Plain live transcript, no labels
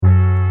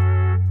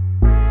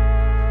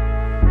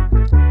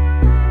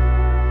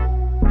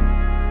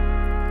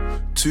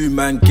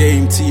Two-man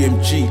game,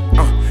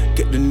 TMG.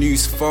 Get the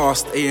news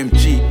fast,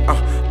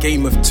 AMG.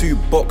 Game of two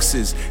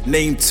boxes.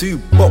 Name two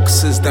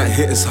boxers that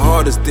hit as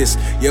hard as this.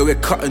 Yeah, we're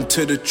cutting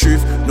to the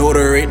truth. No,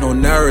 there ain't no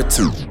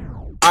narrative.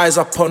 Eyes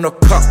up on the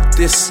cup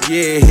this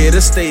year. Hear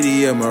the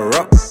stadium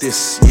erupt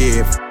this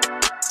year.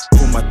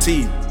 For my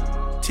team,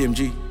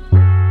 TMG.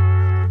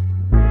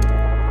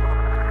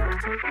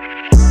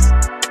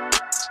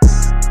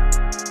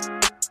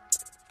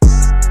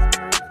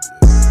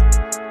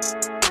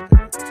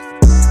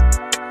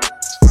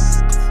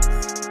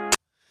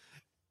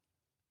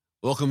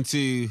 Welcome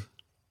to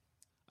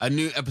a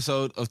new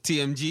episode of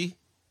TMG.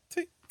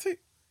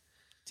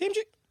 TMG.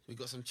 We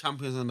got some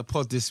champions on the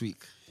pod this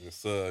week. Yes,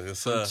 sir. Yes,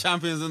 sir.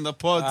 Champions on the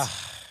pod.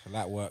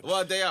 Light work.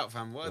 What a day out,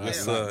 fam. What a day Yes,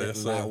 out. sir.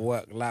 Yes, sir.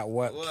 Light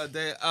work. What a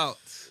day out.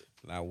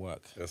 Light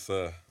work. Yes,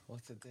 sir. What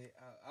a day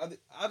out.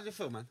 How did it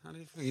feel, man? How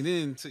did it feel? You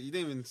didn't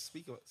even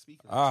speak.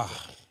 I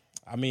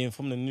mean,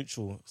 from the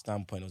neutral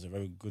standpoint, it was a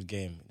very good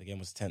game. The game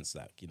was tense.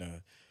 Like, you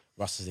know,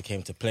 Rustlers, they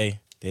came to play.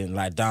 They didn't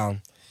lie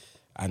down.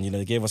 And, you know,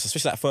 they gave us,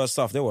 especially that first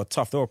half, they were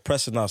tough. They were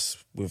pressing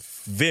us with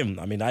vim.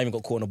 I mean, I even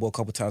got caught on the ball a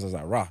couple of times. I was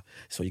like, rah.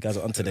 So you guys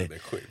are on today. They're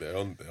quick. They're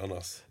on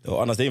us. They were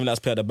on us. They even let us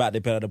play at the back. They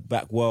played at the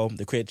back well.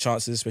 They created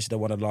chances, especially the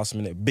one at the last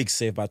minute. Big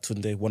save by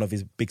Tunde, one of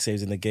his big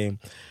saves in the game.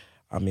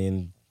 I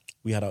mean,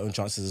 we had our own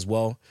chances as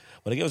well.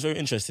 But the game was very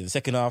interesting. The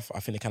second half, I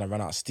think they kind of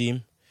ran out of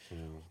steam.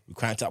 We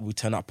cranked up, we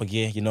turned up a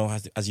gear, you know,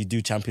 as you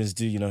do, champions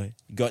do, you know.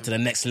 You go to the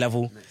next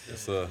level.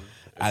 Yes, sir.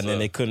 And then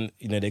they couldn't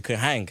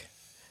hang.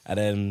 And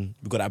then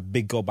we got that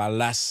big goal by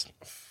Lass.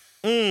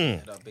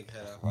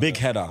 Big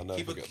header.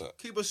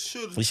 Keeper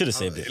should. He should have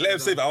saved it. Let him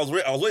save it. I was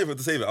waiting for him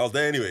to save it. I was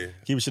there anyway.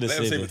 Keeper should have Let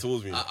him saved save it. it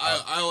towards me.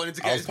 I wanted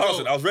to get I was his goal.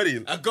 pouncing. I was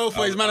ready. A goal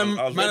for his man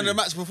of ready. the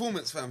match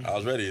performance, fam. I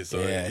was ready.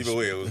 So Yeah, either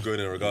way, it was going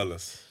in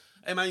regardless.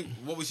 Hey, man,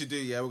 what we should do,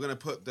 we're going to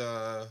put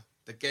the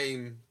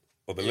game...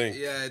 Or the link.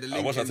 Yeah, the link.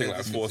 I watched that in thing the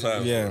like 4 description.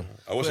 times. Yeah.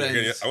 I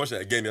watched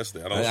it again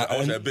yesterday. And I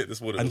watched it a bit this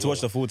morning. And as to watch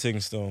well. the full thing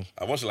still.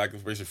 I watched it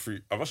like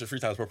basically I watched it 3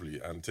 times properly.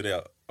 And today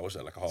I watched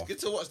it like a half. Good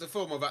to watch the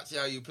film of actually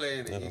how you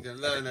playing it. You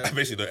can learn I it.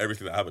 basically know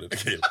everything that happened in the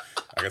game.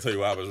 I can tell you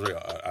what happens.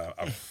 Right?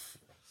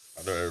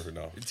 I know everything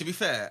now. To be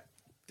fair,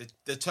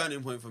 the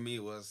turning point for me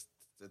was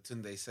the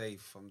Tunde save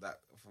from the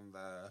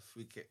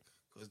free kick,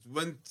 because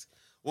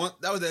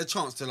that was their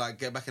chance to like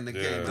get back in the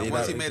game. And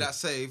once he made that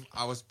save,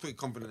 I was pretty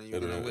confident that you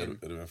were going to win.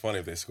 It'd have been funny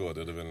if they scored.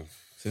 It'd have been.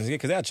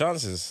 Because they had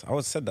chances. I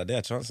always said that they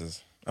had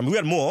chances. I mean, we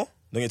had more.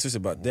 Don't get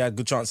twisted, but they had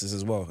good chances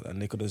as well, and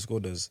they could have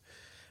scored those.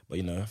 But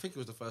you know, I think it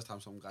was the first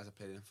time some guys have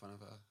played in front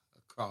of a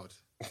crowd.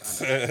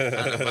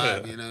 Kind of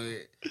vibe, you know.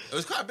 It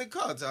was quite a big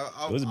crowd.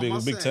 It was a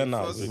big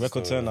turnout,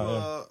 record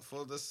turnout.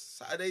 For the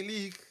Saturday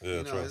League, Yeah,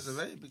 you know, it's a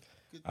very big.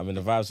 Good I mean,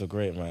 the vibes were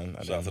great, man.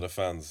 Shout out to the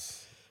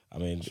fans. I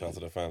mean, Shout out to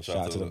the fans. shout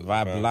out to the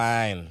vibe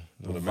line.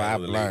 All the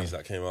vibe line. ladies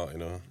that came out, you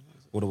know.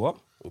 All the what?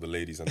 All the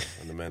ladies and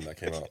the men that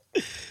came out.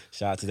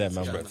 Shout out to them,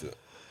 man. Respect it.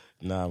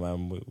 Nah,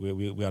 man,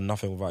 we are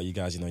nothing without you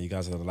guys. You know, you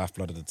guys are the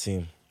lifeblood of the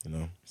team. You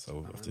know,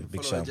 so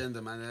big Follow shout. agenda,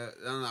 man.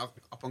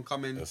 Up and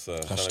coming. Yes,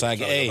 Hashtag trying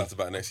to A. go back to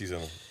back next season.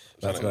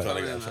 Back to back.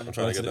 I'm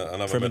trying to get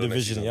another Premier medal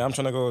next Division. season. Yeah, I'm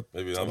trying to go.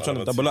 Maybe I'm trying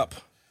to double up.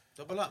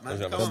 Double up, man. I'm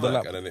Come trying to on, double man.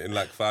 up. And then in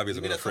like 5 years,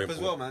 I'm Give me going to that cup frame. as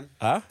well, man.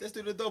 Huh? Let's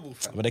do the double,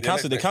 fam. But they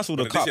cancelled the This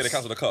cups. year they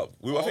cancelled the cup.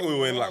 I think we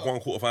were in like one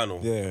quarter final.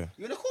 Yeah.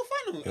 You in the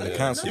quarterfinal? Yeah, they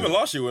cancelled. Even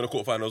last year we were in a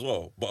quarter final as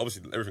well. But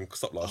obviously everything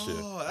stopped last year.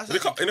 that's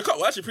In the cup,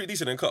 we're actually pretty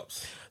decent in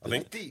cups. I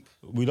think. Deep.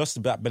 We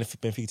lost the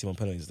Benfica team on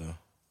penalties though.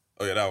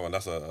 Oh yeah, that one.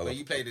 That's a. But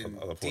you played in.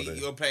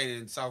 You were playing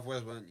in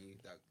Southwest, weren't you?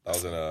 That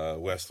was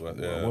in West.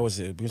 Yeah. What was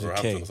it? It was a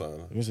K. Roehampton or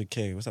something. It was a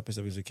K. What's that place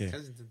that was a K?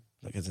 Kensington.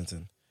 Like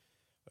Kensington.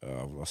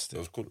 I've lost it.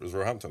 It was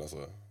Roehampton, I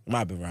saw. It might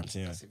have been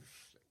Rampton, yeah. That's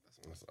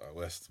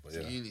West, but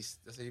yeah.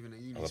 That's even a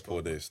uni. That was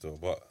poor day still.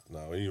 But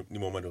no, we need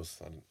more medals.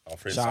 And I'll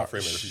frame it in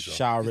the future.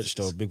 Shout out Rich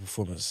though, big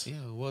performance. Yeah,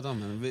 well done,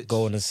 man. Rich.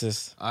 Goal and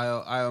assist.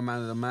 I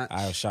man of the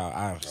match.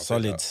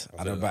 Solid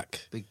at the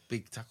back.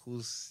 Big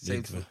tackles.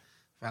 Saved.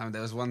 Fam,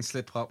 there was one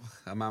slip up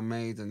a man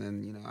made, and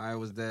then you know I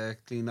was there,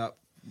 clean up.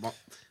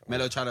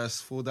 Melo tried to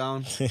fall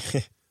down.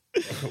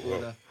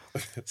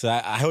 So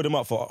I held him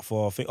up for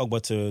I think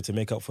Ogba to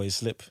make up for his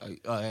slip.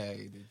 Oh yeah,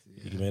 he did.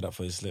 Yeah. He made up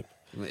for his slip.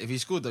 If he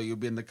scored though, you'll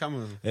be in the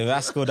camera. If I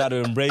scored, that would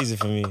have embraced it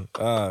for me.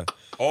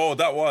 Oh,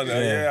 that one.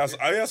 Yeah.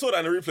 I saw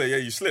that in the replay. Yeah,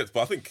 you slipped,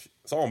 but I think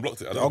someone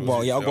blocked it.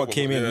 Ogba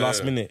came in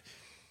last minute.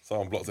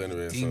 Someone blocked it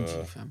anyway.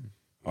 Dingy, fam.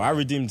 I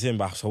redeemed him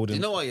by holding.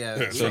 You know what? Yeah,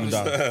 him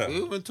down.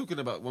 we were talking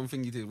about one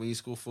thing you did when you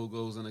scored 4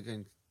 goals in a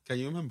game. Can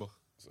you remember?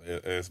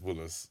 AS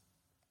Bullers.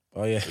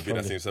 Oh yeah, They beat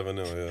that team 7-0.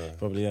 Yeah,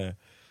 probably yeah.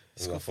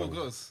 Scored 4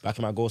 goals. Back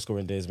in my goal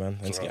scoring days, man.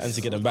 And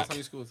to get them back. Last time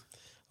you scored?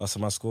 Last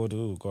time I scored,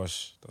 oh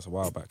gosh, that's a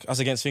while back. That's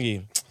against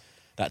Thingy,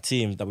 that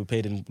team that we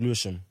played in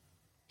Lewisham.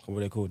 What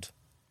were they called?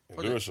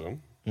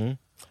 Lewisham? No,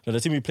 the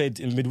team we played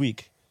in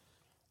midweek.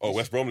 Oh,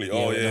 West Bromley. Yeah,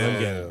 Oh, the yeah. home Yeah,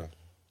 game. yeah.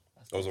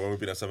 That was when we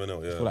beat that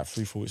 7-0, yeah. Like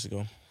 3-4 weeks ago.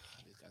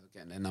 These guys are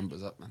getting their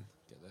numbers up, man.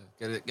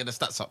 Get the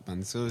stats up,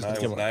 man. So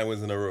Nine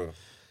wins in a row.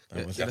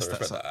 get You the have to stats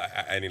respect up.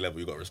 that. At any level,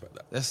 you got to respect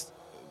that.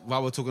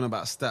 While we're talking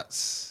about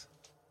stats,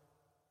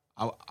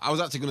 I was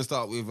actually going to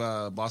start with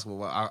basketball,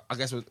 but I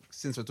guess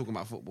since we're talking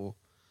about football,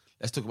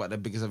 let's talk about the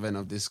biggest event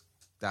of this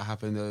that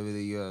happened over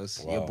the years.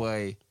 Wow. Your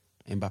boy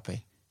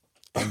Mbappe.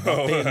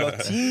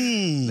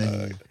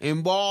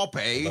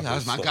 Mbappe,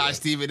 as my guy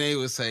Stephen A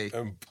would say.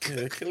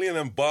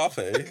 Kylian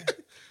Mbappe.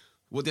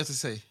 What do you have to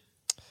say?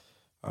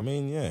 I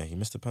mean, yeah, he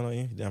missed the penalty.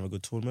 He didn't have a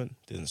good tournament.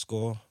 Didn't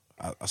score.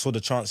 I saw the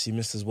chance he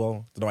missed as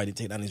well. Don't know why he didn't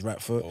take that on his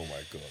right foot. Oh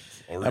my God.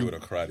 I really would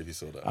have cried if he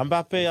saw that.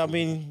 Mbappe, I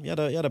mean, he had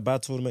a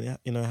bad tournament.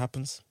 You know, it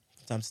happens.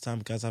 From time to time,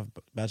 guys have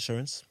bad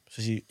showings.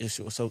 Especially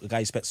a guy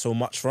you expect so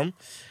much from,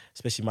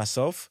 especially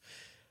myself.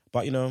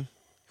 But, you know,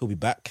 he'll be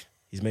back.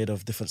 He's made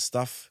of different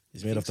stuff.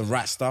 He's made of the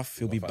right stuff.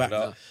 He'll be back.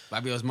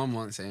 Fabio's mum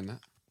wasn't saying that.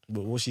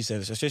 But what she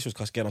said, she was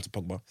getting onto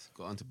Pogba.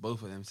 Got onto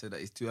both of them, said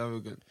that he's too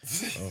arrogant.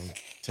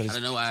 I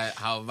don't know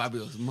how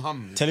Fabio's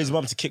mum... Tell his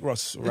mum to kick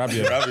Ross.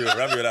 Rabiot.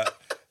 Rabiot that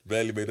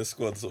barely made a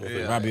squad sort of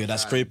thing. Rabiot,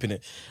 that's scraping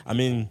it. I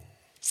mean,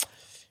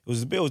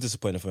 it was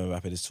disappointing for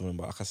Mbappe this tournament,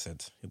 but like I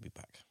said, he'll be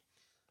back.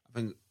 I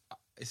think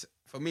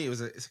for me,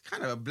 it's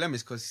kind of a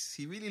blemish because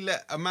he really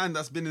let a man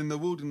that's been in the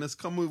wilderness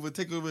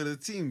take over the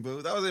team,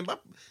 bro. That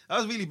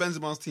was really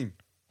Benzema's team.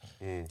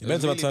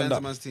 Benzema turned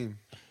up. Benzema's team.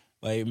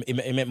 Like,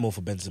 it meant more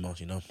for Benzema,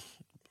 you know.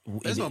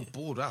 Benzema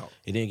balled out.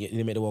 He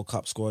didn't make the World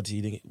Cup squad. He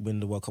didn't win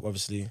the World Cup,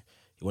 obviously.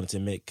 He wanted to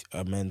make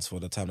amends for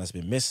the time that's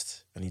been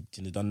missed, and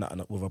he done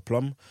that with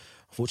aplomb.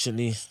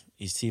 Unfortunately,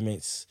 his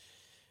teammates,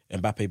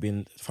 Mbappe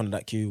being front of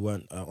that queue,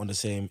 weren't on the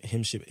same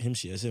hymn sheet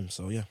as him.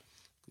 So yeah,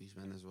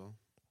 Griezmann as well.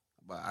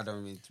 But I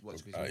don't really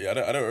watch Griezmann.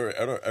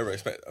 I don't ever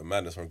expect a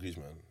madness from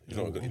Griezmann. He's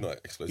not good. He's not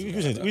explosive.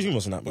 Griezmann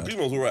wasn't that bad. But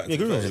Griezmann was alright. Yeah,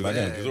 Griezmann wasn't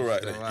bad. He's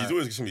alright. He's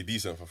always going to be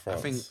decent for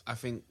France. I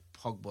think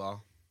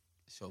Pogba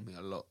showed me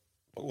a lot.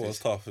 Pogba was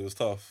tough. It was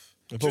tough.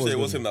 Tuesday it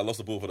was him that lost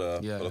the ball for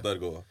the third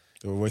goal.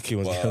 Ricky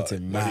was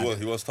mad.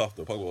 He was tough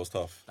though. Pogba was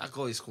tough. That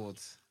goal he scored.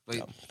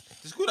 But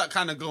to score that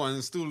kind of goal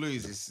and still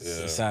lose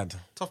is sad.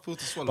 Tough pill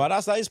to swallow.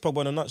 But that is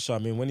Pogba in a nutshell. I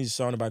mean, when he's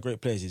surrounded by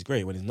great players, he's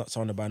great. When he's not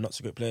surrounded by not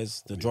so great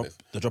players, the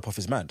drop off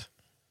is mad.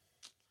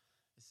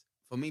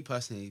 For me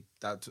personally,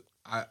 that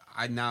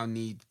I now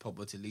need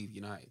Pogba to leave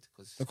United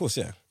because of course,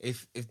 yeah.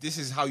 If this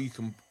is how you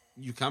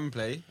can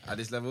play at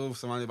this level,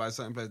 surrounded by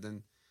certain players,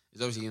 then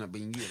it's obviously not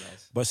being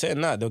utilised. But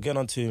saying that, they'll get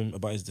on to him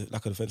about his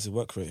lack of defensive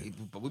work rate.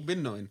 But we've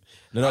been knowing.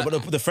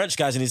 But the French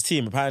guys in his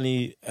team,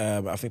 apparently,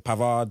 I think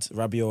Pavard,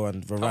 Rabiot,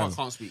 and Varane. Pavard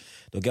can't speak.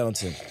 They'll get on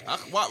to him.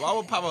 Why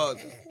would Pavard?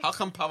 How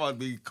can Pavard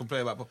be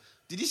complaining about?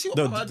 Did you see what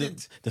Pavard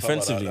did?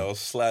 Defensively, I was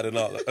sliding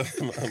out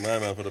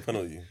man for the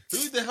penalty.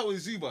 Who the hell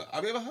is Zuba?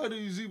 Have you ever heard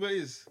who Zuba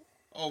is?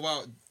 Oh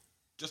wow.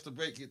 Just to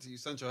break it to you,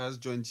 Sancho has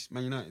joined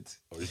Man United.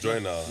 Oh, he's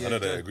joined now. Yeah, I know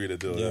they agreed to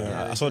deal.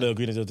 Yeah, I saw they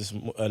agreed to deal this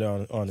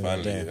earlier on.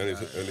 Finally,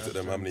 it only took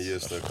them how many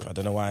years? I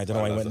don't know why. He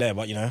went there,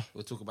 but you know.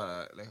 We'll talk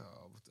about that later.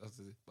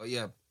 But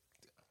yeah,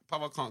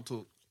 Papa can't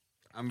talk.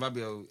 And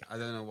Rabiot, I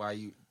don't know why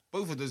you.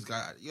 Both of those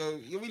guys,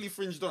 you're really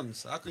fringed on.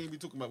 So how can you be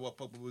talking about what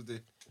Pogba was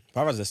doing?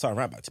 Pavard's the starting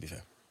right back, to be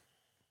fair.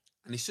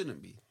 And he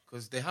shouldn't be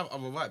because they have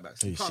other right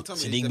backs. You can't tell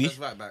me Siddiqui? he's the best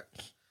right back.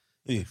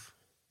 Who?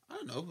 I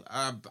don't know.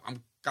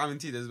 I'm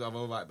guaranteed there's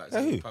other right backs.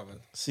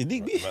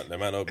 Siddiqui? They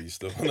might not be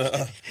still.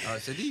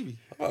 Siddiqui.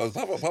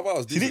 Papa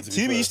was decent.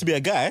 Siddiqui used to be a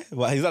guy,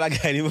 but he's not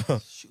that guy anymore.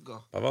 Sugar.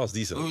 Papa was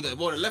decent.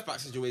 Well, the left back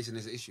situation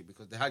is an issue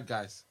because they had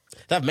guys.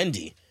 They have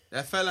Mendy. They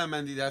have Fela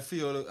Mendy, they have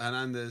Theo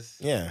Hernandez.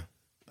 Yeah.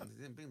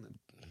 They didn't bring them.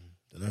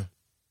 Don't know.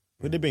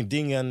 Who they bring?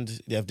 Ding and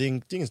they have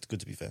Ding. Ding is good,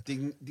 to be fair.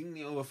 Ding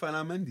over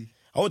Fela Mendy.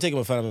 I won't take him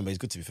with Fela Mendy, but he's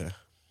good, to be fair.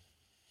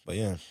 But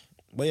yeah,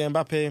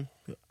 Mbappe,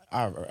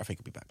 I think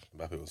he'll be back.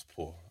 Mbappe was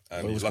poor.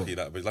 And he's lucky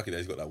that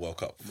he's got that World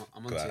Cup.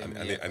 I'm on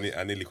him,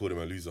 I nearly called him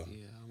a loser.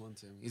 Yeah, I'm on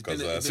him.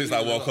 Because since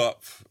that World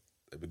Cup,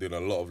 they've been doing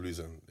a lot of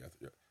losing.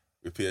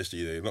 With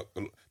PSG,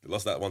 they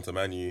lost that one to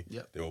Man U.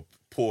 Yep. They were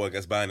poor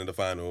against Bayern in the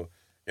final.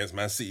 Against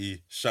Man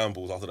City,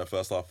 shambles after the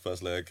first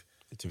leg.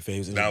 To be fair, he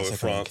was now with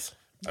France.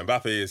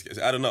 Mbappe is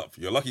adding up.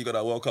 You're lucky you got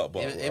that World Cup.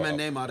 But him and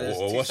Neymar,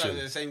 we're watching.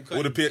 The same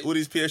all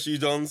these PSG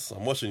Johns,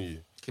 I'm watching you.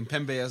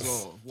 Kimpembe as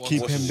well.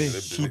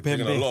 They've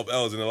taken a lot of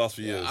L's in the last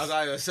few years. As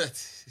I said,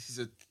 he's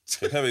a...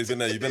 Kimpembe's been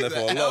there. You've been there for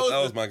a lot of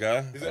L's, my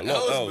guy. A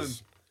lot of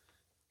L's.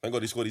 Thank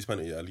God he scored his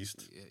penalty at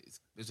least.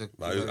 Yeah,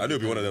 I knew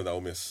it'd be one of them that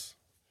will miss.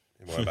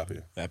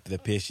 Mbappe. The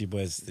PSG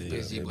boys.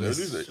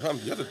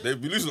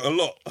 They've been losing a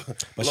lot.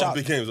 A lot of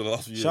big games in the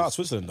last few years. Shout out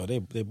Switzerland though.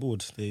 They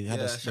bored. They had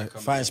a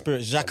fighting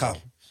spirit. Xhaka.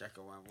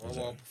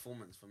 What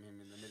performance from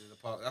him in the middle of the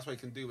park. That's what he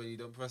can do when you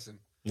don't press him.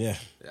 Yeah.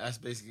 That's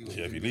basically what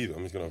if you leave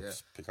him, he's going to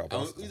pick out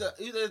balls. He's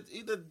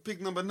the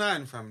big number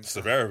 9 from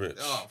Severovic.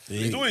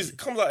 He always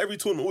comes out every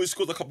tournament, always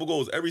scores a couple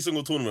goals every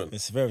single tournament.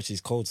 Severovic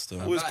is cold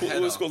still.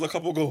 Always scores a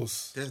couple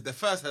goals. The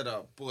first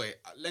header, boy,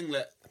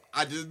 Lenglet,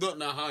 I just don't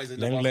know how he's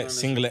in the Lenglet,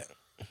 Singlet.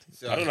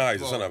 So, I don't know how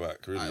he's a centre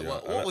back, really.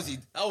 What was he?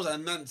 That was a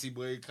Nancy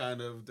boy kind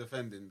of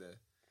defending there.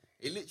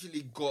 He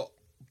literally got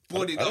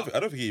bodied up. I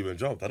don't think he even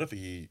jumped. I don't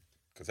think he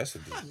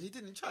contested it. He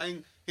didn't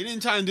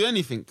try and do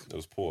anything. It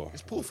was poor.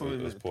 It's poor from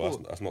him. It was poor.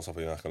 That's not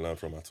something I can learn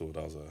from at all.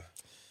 That was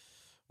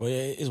Well,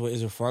 yeah, it is what it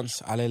is with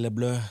France. Allez les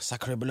bleus,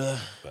 sacré bleu.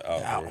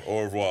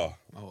 Au revoir.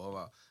 Oh,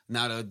 wow.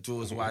 Now the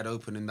jaw's wide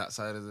open in that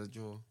side of the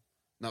jaw.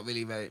 not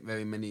really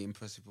very many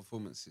impressive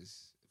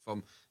performances.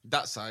 From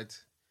that side,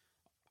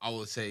 I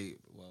would say,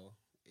 well,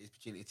 it's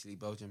between Italy,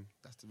 Belgium.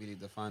 That's really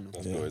the final.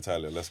 Let's go,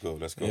 Italia. Let's go.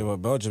 Yeah, but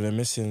Belgium, they're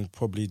missing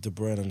probably De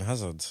Bruyne and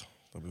Hazard.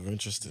 That'll be very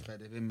interesting. But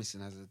they've been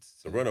missing Hazard.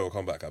 De Bruyne will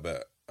come back, I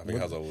bet. I think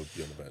Hazard will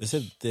be on the bench. They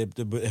said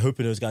they're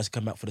hoping those guys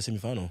come back for the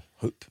semi-final.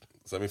 Hope.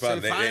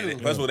 Semi-final. Semi-final.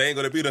 First of all, they ain't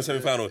going to be in the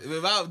semi-final.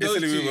 Without those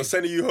Italy, we two, were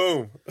sending you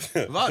home.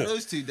 without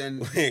those two, then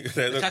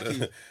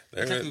Lukaku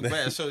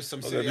better show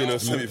some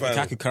serious.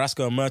 Lukaku,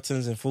 Carrasco, and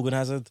Mertens, and Fulgan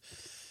Hazard.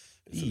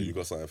 Italy, we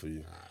got something for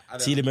you.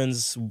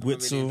 Tielemans, I'm not really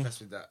Witzel. impressed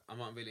with that. I'm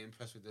not really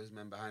impressed with those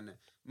men behind it.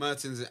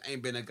 Mertens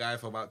ain't been a guy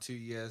for about 2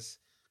 years.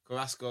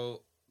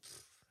 Carrasco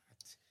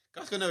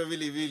never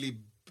really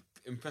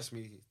impressed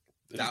me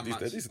that much.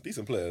 They're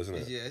decent players, isn't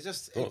it? Yeah, it's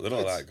just They're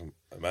not like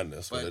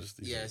madness, but they're just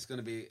yeah, decent. it's going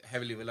to be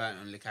heavily reliant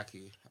on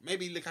Lukaku.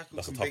 Maybe Lukaku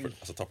That's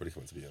a tough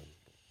predicament to be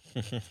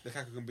in.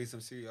 Lukaku can bring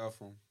some Serie A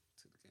form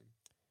to the game.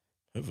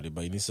 Hopefully,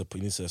 but he needs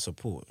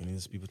support. He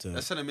needs people to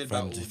Let's send him in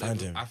find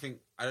him.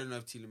 I don't know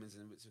if Tielemans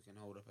and Witzel can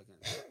hold up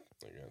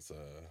against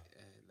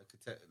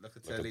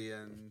Locatelli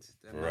and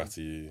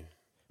Verratti,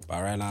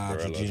 Barella,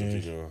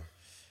 Jorginho.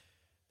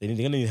 They're going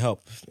to need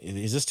help.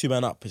 It's just 2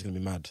 man up. It's going to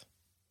be mad.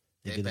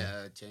 They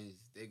better change.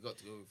 They got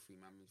to go with 3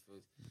 man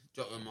midfield.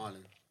 Drop with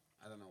Marlon.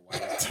 I don't know why.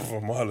 For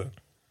Marlon.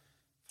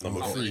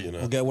 Number 3, you know.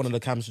 We'll get one of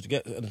the cams to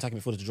get an attacking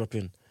midfielder to drop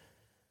in.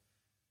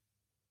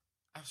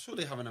 I'm sure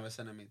they have another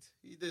centre mid.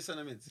 He did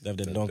centre mid. They have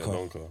the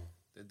Donker.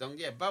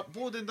 Yeah, but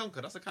more than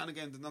Donker. That's the kind of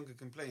game the Donker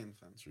can play in,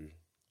 fam. True.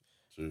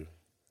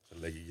 It's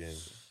a leggy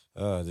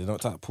game. They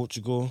knocked out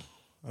Portugal.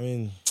 I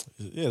mean,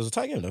 yeah, it was a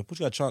tight game though.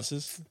 Portugal had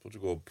chances.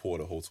 Portugal poured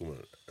the whole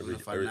tournament.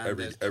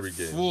 Every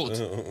game.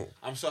 Fraud.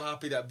 I'm so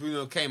happy that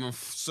Bruno came and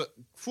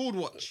fraud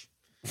watch.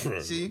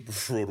 See?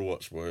 Fraud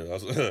watch, boy.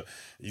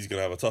 He's going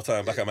to have a tough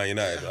time back at Man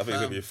United. I think it's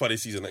going to be a funny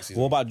season next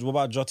season. What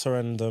about Jota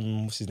and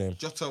what's his name?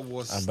 Jota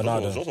was... And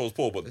Bernardo. Jota was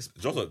poor, but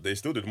Jota, they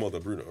still did more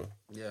than Bruno.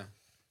 Yeah.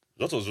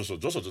 Jota's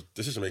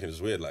decision making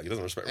is weird. Like, he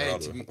doesn't respect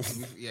Ronaldo.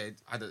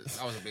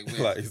 That was a bit weird.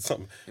 Like, it's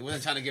something. He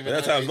wasn't trying to give it. There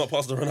are times not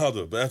past the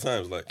Ronaldo. There are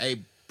times like.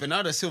 Hey,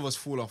 Bernardo Silva's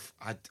fall off.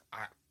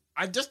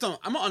 I just don't.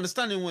 I'm not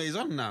understanding what he's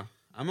on now.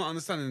 I'm not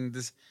understanding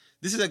this.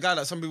 This is a guy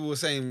that some people were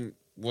saying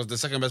was the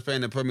second best player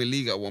in the Premier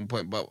League at one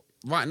point, but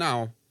right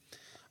now,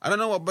 I don't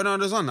know what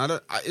Bernardo's on.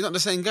 He's not the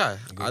same guy.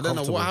 I don't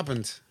know what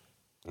happened.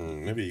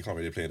 Maybe he can't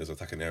really play in those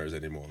attacking areas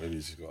anymore. Maybe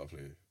he's just got to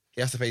play.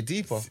 He has to play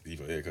deeper.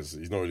 Yeah, because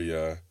he's not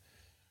really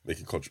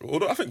making control.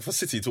 Although I think for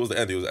City towards the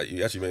end,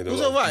 he actually made. It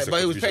was alright, but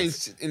he was playing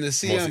in the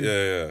CM.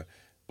 Yeah.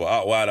 But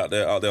out wide, out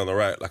there on the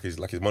right, like his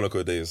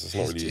Monaco days, it's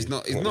not really. It's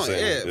not it.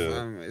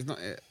 It's not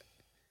it.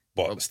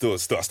 But still, I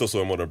still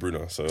saw him more than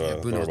Bruno. So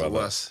Bruno's the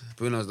worst.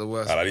 Bruno's the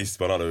worst. And at least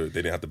Bernardo, they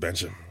didn't have to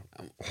bench him.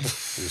 He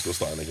was still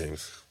starting the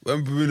games.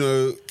 When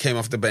Bruno came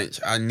off the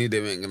bench, I knew they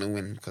weren't going to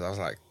win because I was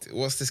like,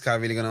 what's this guy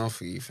really going to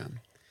offer you, fam?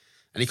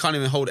 And he can't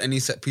even hold any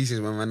set pieces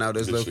when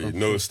Ronaldo's Literally, local.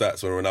 no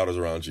stats when Ronaldo's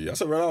around you. I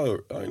said,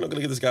 Ronaldo, you're not going to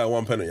give this guy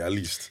one penalty at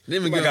least.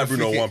 Didn't even give give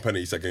Bruno a free one kick.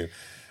 penalty second.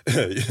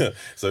 Yeah.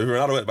 So if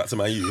Ronaldo went back to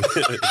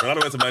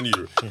Man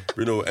U,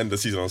 Bruno will end the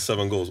season on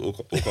 7 goals. All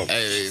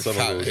Hey,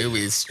 7 goals. he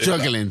was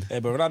struggling. Hey,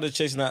 but Ronaldo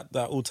chasing that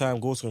all-time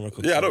goal scoring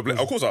record. Yeah, I don't blame.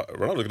 Of course,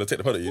 Ronaldo's going to take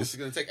the penalties. He's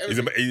gonna take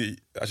everything.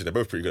 Actually, they're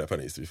both pretty good at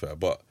penalties, to be fair.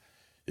 But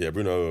yeah,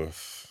 Bruno,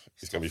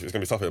 it's gonna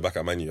be tough back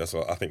at Man U. That's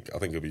what I think. I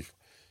think it'll be.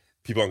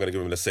 People aren't going to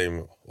give him the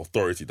same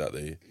authority that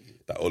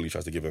Oli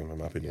tries to give him, in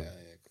my opinion.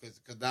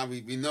 Because now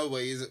we know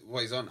what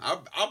he's on.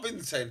 I've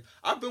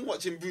been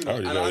watching Bruno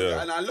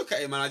and I look at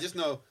him and I just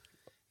know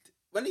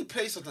when he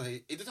plays something,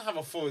 he doesn't have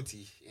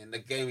authority in the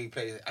game he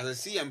plays. As I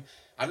see him,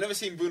 I've never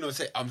seen Bruno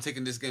say, "I'm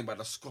taking this game by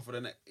the scruff of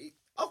the neck."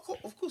 Of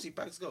course, he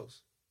bags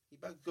goals.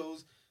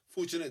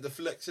 Fortunate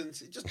deflections.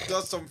 He just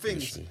does some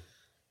things. Literally.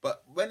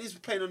 But when he's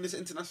playing on this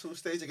international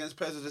stage against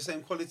players of the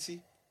same quality,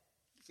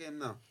 look at him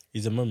now.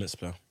 He's a moments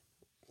player.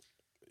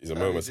 He's a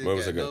moments against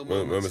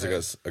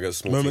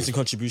small Moments teams. and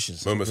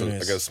contributions. Moments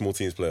against small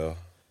teams player.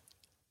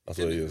 That's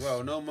what he is.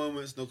 Well, no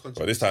moments, no contributions.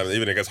 But this time,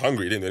 even against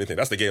Hungary, he didn't do anything.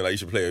 That's the game that you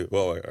should play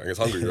well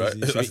against Hungary, right?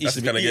 He should be That's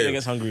the kind of game.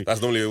 against Hungary.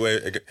 That's normally the way.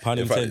 Pun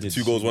In fact, intended.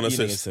 2 goals, 1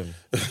 Eating assist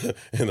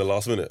in the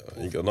last minute.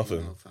 You got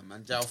nothing.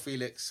 Man, João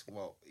Felix,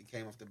 he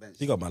came off the bench.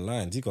 He got my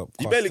lines. He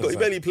He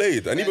barely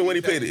played, and even when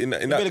he played in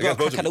that barely got a against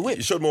crack at the Belgium, whip.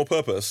 he showed more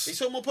purpose. He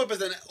showed more purpose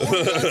than all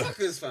the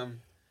attackers,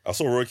 fam. I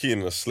saw Roy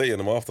Keane slating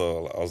him after.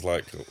 I was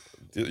like,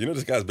 you know,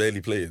 this guy's barely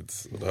played.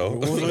 What the hell?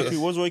 What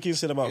was Roy Keane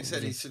saying about? He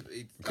said he should.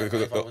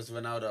 Because If I was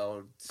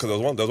Ronaldo, there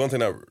was one thing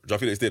that João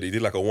Felix did. He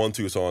did like a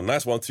 1-2, so a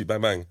nice 1-2, bang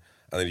bang,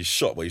 and then he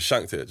shot, but he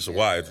shanked it just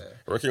wide.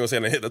 Roy Keane was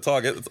saying, "I hit the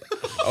target."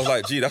 I was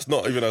like, "Gee, that's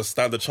not even a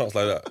standard chance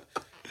like that."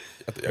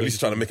 At least he's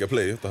trying to make a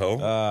play. What the hell?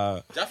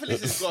 João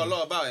Felix has got a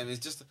lot about him. It's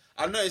just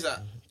I've noticed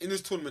that in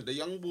this tournament, the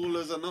young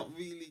ballers are not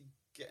really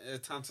getting a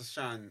time to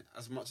shine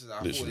as much as I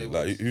thought Literally, they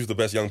like, would. who's the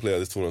best young player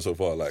this tournament so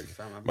far? Like,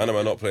 man, am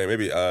I not playing?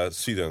 Maybe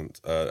Sweden,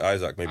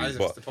 Isaac, maybe. Isaac's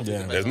But probably the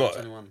best there's under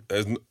not.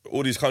 21.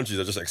 All these countries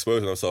are just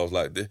exposing themselves.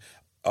 Like,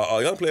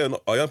 are young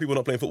people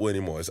not playing football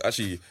anymore? It's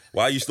actually,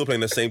 why are you still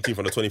playing the same team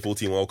from the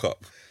 2014 World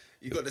Cup?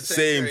 You got the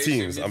Same generation,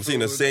 teams. I'm seeing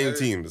the midfield, same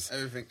teams.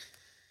 Everything.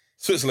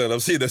 Switzerland, I'm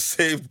seeing the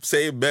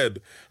same men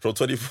from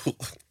 24.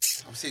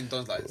 I'm seeing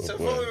dons like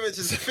Seferovic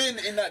is thin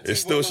in that team.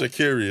 It's still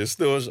Shaqiri. It's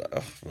still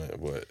man,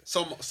 boy.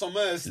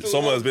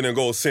 Sommer's been in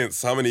goal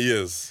since how many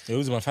years? It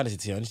was my fantasy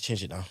team. I need to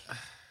change it now.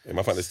 Yeah,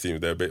 my fantasy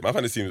team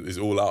is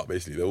all out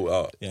basically. They're all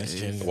out. Yeah, it's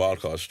changed. Wild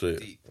card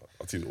straight.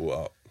 Our team's all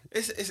out.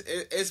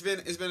 It's been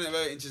a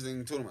very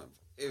interesting tournament.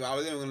 If I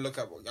was even going to look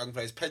at young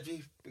players,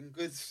 Pedri been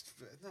good,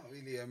 not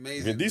really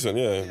amazing. Been decent,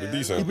 yeah. Been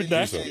decent. He's been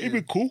nice. He's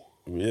been cool.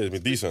 Yeah, it's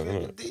been decent.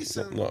 Isn't it?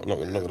 Decent. Not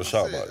going to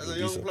shout about it. As a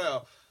young player.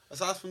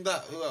 Aside from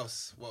that, who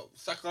else? Well,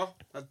 Saka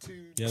had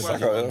 2. Yeah,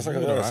 Saka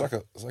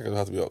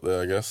had to be up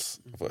there, I guess.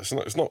 But it's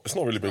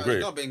not really been great.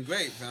 It's not been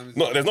great, fam.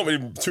 There's not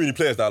really too many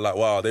players that are like,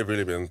 wow, they've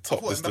really been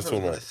top this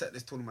tournament. Mbappe set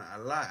this tournament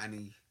alight, and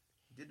he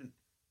didn't.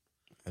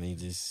 And he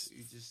just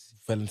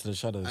fell into the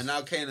shadows. And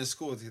now Kane has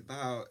scored.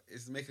 Now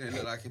it's making it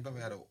look like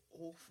Mbappe had an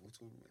awful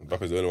tournament.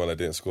 Mbappe's the only one that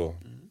didn't score.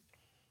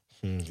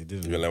 He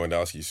didn't. Even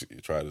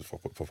Lewandowski tried for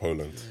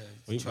Poland.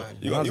 Yeah, he tried.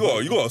 You got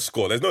to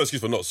score. There's no excuse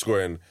for not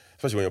scoring,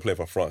 especially when you're playing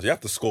for France. You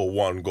have to score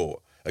one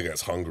goal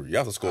against Hungary. You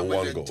have to score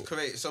one goal.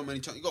 Create so many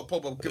chances. You got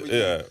Pogba giving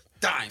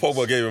dimes.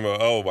 Pogba gave him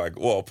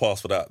what a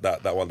pass for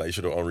that one that he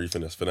should have Henry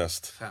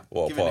finessed. Fam,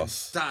 what a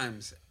pass.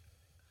 Dimes.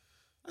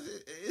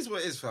 It is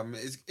what it is, fam.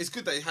 It's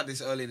good that he had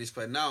this early in his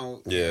career. Now,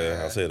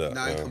 I'll say that.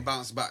 Now he can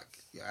bounce back.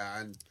 Yeah,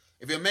 and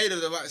if you're made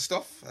of the right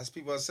stuff, as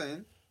people are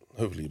saying,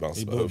 hopefully he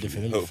bounces back.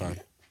 Hopefully.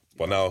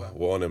 But now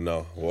we're on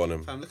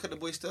him. Fam, look at the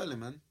boy Sterling,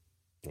 man.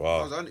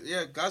 Wow.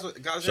 Guys.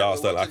 Shout out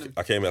Sterling.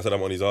 I came in, I said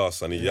I'm on his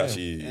ass, and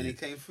he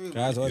came through.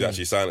 He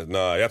actually signed it.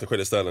 Nah, you have to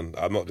credit Sterling.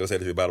 I'm not gonna say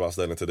anything bad about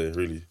Sterling today,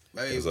 really.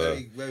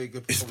 Very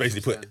good. He's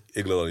basically put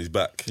England on his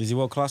back. Is he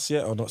world class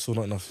yet, or not? Still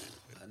not enough.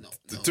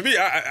 No. To me,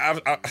 I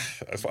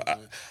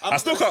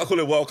still can't call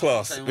it world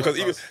class because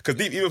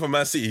even for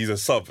Man City, he's a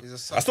sub.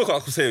 I still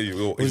can't say he's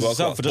world class.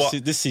 For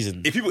this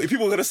season. If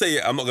people are gonna say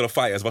it, I'm not gonna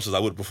fight as much as I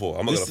would before.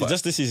 I'm not gonna fight.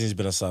 Just this season, he's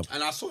been a sub.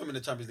 And I saw him in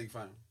the Champions League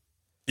final.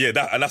 Yeah,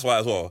 that's why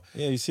as well.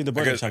 Yeah, you see the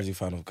Bayern Champions League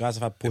final. Guys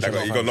have had portions.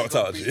 He got knocked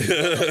out.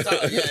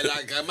 Yeah,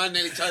 like a man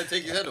nearly tried to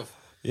take his head off.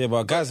 Yeah,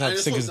 but guys have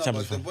sinkers in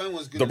Champions League.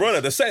 De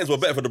Bruyne, the settings were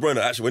better for De Bruyne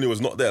actually when he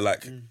was not there.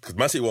 Like, because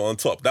Man City were on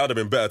top, that would have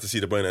been better to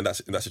see De Bruyne in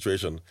that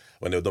situation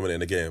when they were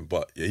dominating the game.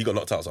 But yeah, he got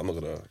knocked out, so I'm not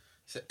gonna.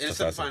 In the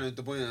semi-final,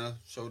 De Bruyne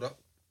showed up.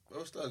 Where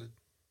was Sterling?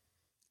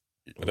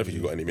 I don't think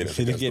he got any minutes.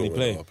 He didn't get any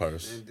play.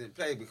 Paris. He didn't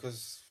play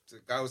because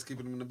the guy was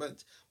keeping him on the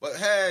bench. But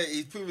hey,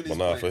 he's proven his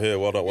point. For here,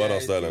 well done,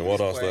 Sterling. Well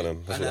done,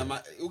 Sterling.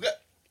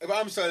 If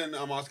I'm Sterling,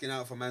 I'm asking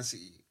out for Man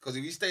City because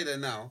if you stay there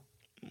now,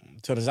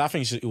 to be honest, I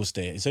think it will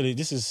stay.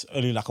 This is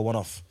only like a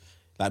one-off.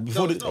 Like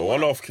before, a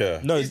one-off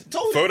care. No,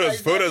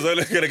 Foden's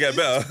only gonna get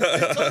better.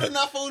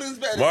 Foden's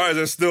better. Mahrez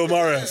is still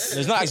Mahrez.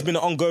 It's not like it's been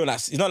an ongoing. Like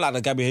it's not like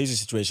the Gabriel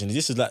Jesus situation.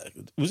 This is like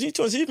was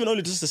even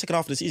only just the second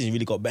half of the season he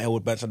really got better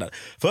with bench and that.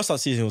 First half of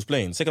the season he was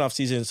playing. Second half of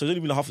the season, so it's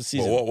only been half the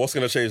season. Well, what's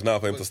gonna change now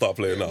for him to start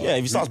playing now? Yeah,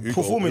 if he starts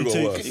performing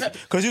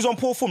because he was on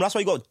poor form. That's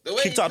why he got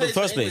kicked out in the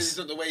first place. It's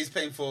not the way he's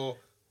playing for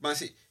Man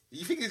City.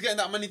 You think he's getting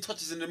that many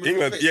touches in the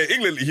middle?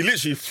 England, he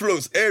literally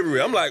floats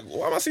everywhere. I'm like,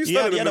 why am I seeing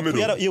Sterling in the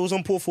middle? He was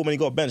on poor form and he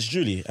got benched,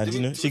 Julie.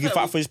 And so he can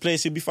fight for his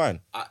place, he'll be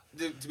fine.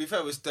 To be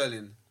fair with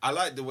Sterling, I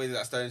like the way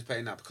that Sterling's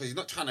playing now because he's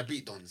not trying to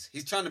beat Dons.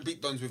 He's trying to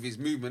beat Dons with his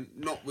movement,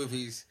 not with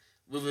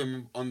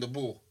him on the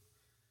ball.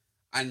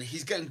 And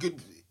he's getting good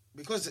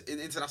because in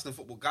international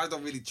football, guys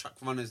don't really track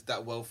runners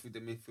that well through the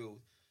midfield.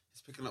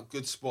 He's picking up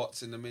good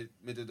spots in the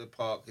middle of the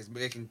park. He's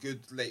making good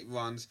late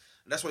runs.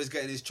 And that's why he's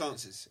getting his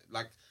chances.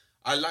 Like,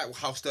 I like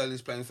how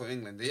Sterling's playing for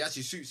England. He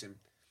actually suits him.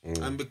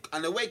 And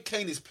the way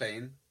Kane is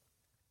playing,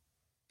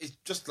 it's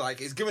just like,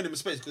 it's giving him a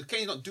space because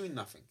Kane's not doing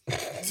nothing.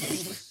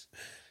 He's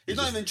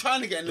not even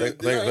trying to get in.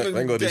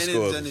 Thank God he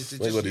scored.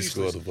 Thank God he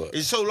scored.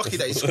 He's so lucky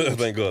that he scored.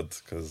 Thank God.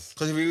 Because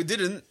if he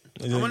didn't,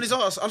 I'm on his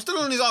ass. I'm still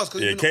on his ass.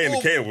 Yeah, Kane,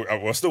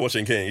 we're still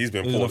watching Kane. He's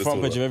been poor. On the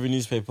front page of every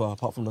newspaper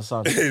apart from the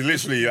Sun.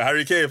 Literally,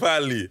 Harry Kane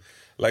finally.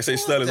 Like, say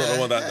Sterling's not the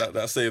one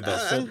that saved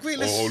us.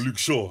 Or Luke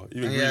Shaw.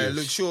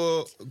 Luke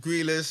Shaw,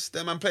 Grealish,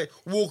 them man play.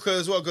 Walker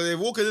as well, because if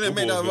Walker didn't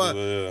make that run,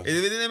 if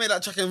they didn't make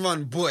that check and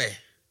run, boy,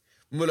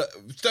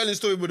 Sterling's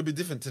story would have been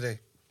different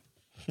today.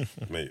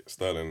 Mate,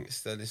 Sterling's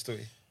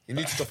story. He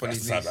needs to stop on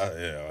his knees.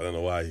 I don't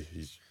know why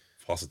he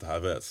passes to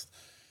Havertz.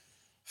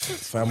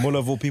 Fam, Muller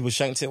of all people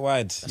shanked it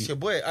wide. That's your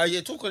boy.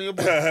 Talk on your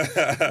boy.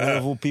 Muller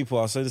of all people,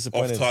 I was so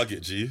disappointed. Off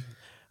target, G.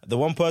 The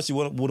one person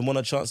you would want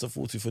a chance to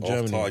fall to for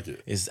Germany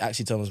target is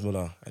actually Thomas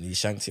Muller, and he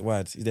shanked it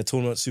wide. He's their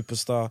tournament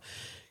superstar,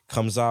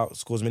 comes out,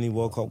 scores many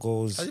World Cup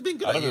goals. Has he been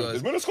good at Euros?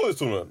 Is Muller scored this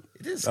tournament?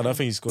 I don't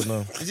think he scored, no.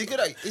 Is he good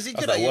at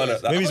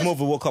Euros? Maybe he's more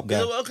of a World Cup guy.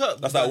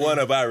 That's that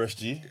Werner virus,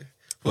 G.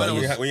 When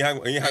you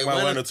hang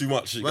around Werner too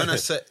much. Werner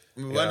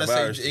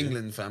saved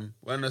England, fam.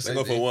 Thank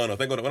God for Werner.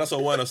 Thank God. When I saw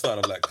Werner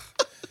start, I'm like,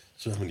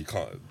 Germany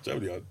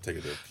are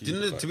taking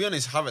their to be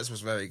honest, Havertz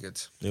was very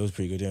good. It was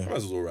pretty good, yeah.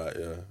 Havertz was all right,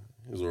 yeah.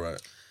 He was all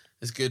right.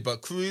 It's good,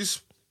 but Cruz...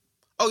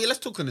 Oh, yeah, let's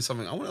talk on this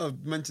something. I want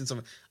to mention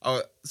something.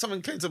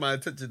 Something came to my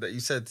attention that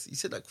you said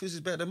that Cruz is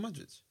better than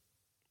Modric.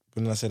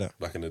 When did I say that?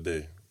 Back in the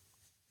day.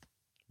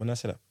 When did I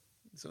say that?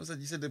 Someone said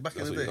you said that back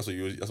in the day. That's what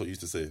you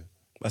used to say.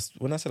 That's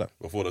when I said that.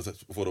 Before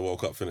the World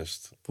Cup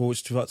finished. For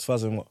which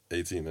 2000 what?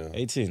 18, yeah.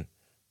 18.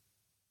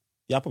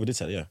 Yeah, I probably did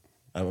say that, yeah.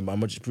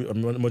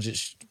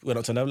 Modric went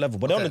up to another level.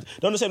 But they're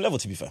on the same level,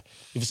 to be fair.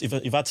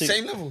 If I take...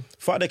 Same level?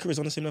 Throughout their careers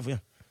on the same level, yeah.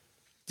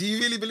 Do you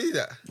really believe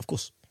that? Of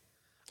course.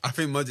 I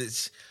think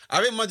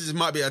Modric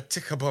might be a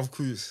tick above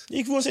Kroos.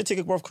 If you want to say tick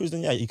above Kroos,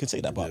 then yeah, you can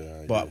say that.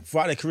 But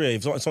throughout their career,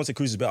 if someone said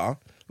Kroos is better,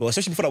 well,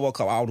 especially before that World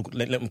Cup, I would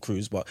let them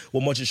Kroos. But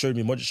what Modric showed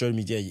me,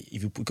 yeah,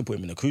 if you could put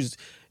him in a Kroos,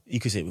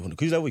 you could say on the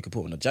Kroos level, you could put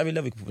him on the Javi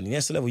level, you could put him on the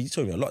Iniesta level. You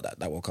told me a lot that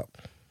World Cup.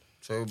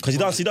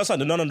 Because he done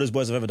something none of those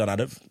boys have ever done. None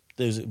of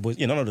those boys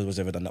have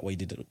ever done that way he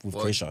did it with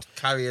Croatia.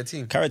 Carry a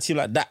team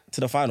like that to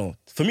the final.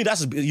 For me,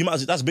 that's big,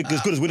 as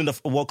good as winning the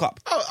World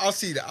Cup. I'll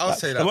see that. I'll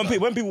say that. When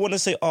people want to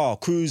say,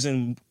 Kroos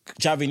and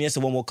Xavi and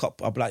Iniesta won World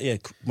Cup, I'll be like, yeah,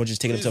 Modric's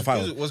taking them to the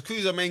final. Was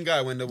Kroos a main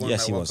guy when they won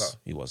that World Cup? Yes,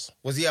 he was.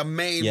 Was he a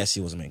main? Yes,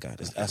 he was a main guy.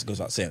 That goes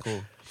without saying.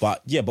 Cool.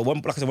 But yeah,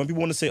 like I said, when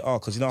people want to say,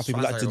 because you know how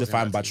people like to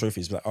define bad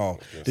trophies, like,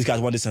 this guy's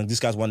won this and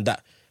this guy's won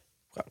that.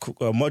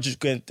 Modric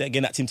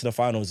getting that team to the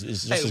finals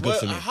is just as good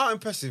for me. How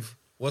impressive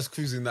was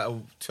Kroos in that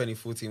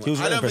 2014 one?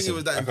 I don't think it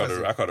was that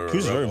impressive. I can't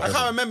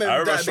remember. I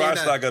remember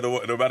Schweinsteiger,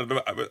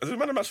 the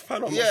man of match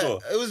final. I'm not sure.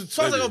 It was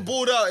Schweinsteiger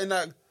balled out in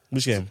that.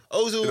 Which game?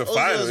 Ozil, the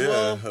final,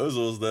 yeah.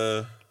 Ozil was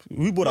the.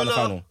 Who balled out in the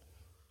final?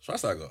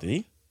 Schweinsteiger. Did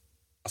he?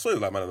 I saw he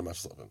was like man of the match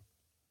or something.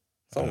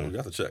 You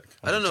have to check.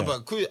 I don't know,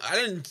 but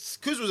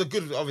Kroos was a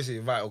good, obviously,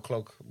 vital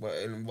clog, but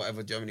in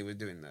whatever Germany was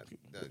doing that.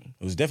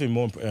 It was definitely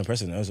more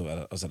impressive than Ozil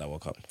at that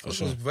World Cup. For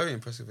sure. It was very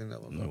impressive in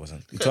that World Cup. No, it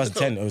wasn't.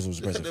 2010, Ozil was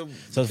impressive.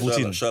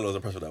 2014. Schürrle was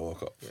impressive at that World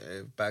Cup.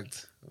 Yeah,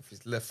 bagged off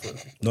his left foot.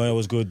 Neuer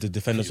was good. The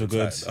defenders were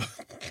good.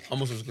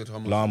 Hummels was good.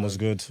 Lahm was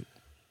good.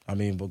 I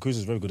mean, but Kroos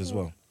was very good as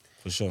well,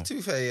 for sure. To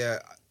be fair, yeah,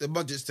 the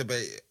Modric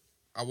debate,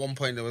 at one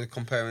point they were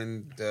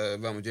comparing the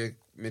Real Madrid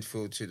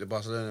midfield to the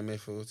Barcelona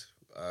midfield,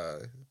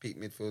 peak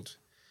midfield.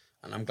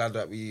 And I'm glad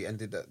that we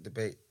ended that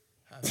debate.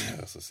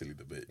 That's a silly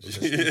debate.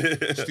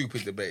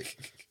 Stupid debate.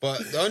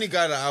 But the only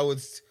guy that I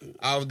would,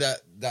 out of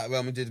that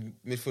Real Madrid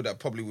midfield that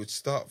probably would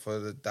start for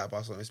that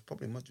Barcelona is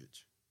probably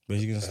Modric. But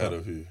he's going to start. Ahead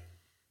of who?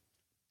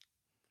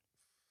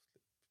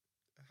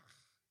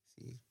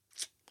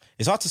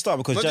 It's hard to start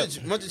because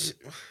Modric.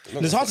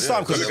 It's hard to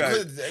start because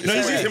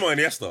he's him or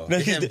Iniesta.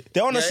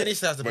 They're on the same. Him,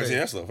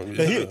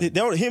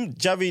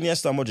 Xavi,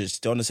 Iniesta, and Modric.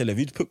 They're on the same level.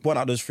 If you pick one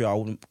out of those three, I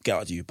wouldn't get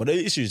out to you. But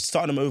the issue is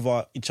starting them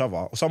over each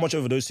other, so much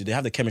over those two. They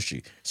have the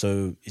chemistry,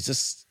 so it's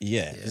just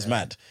it's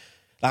mad.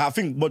 Like, I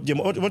think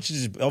Modric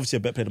is obviously a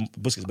better player than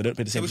Busquets, but they don't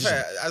play the same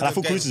position. And I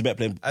think Kroos is a better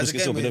player than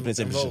Busquets, but they don't play the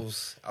same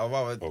position. I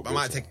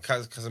might take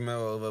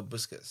Casemiro over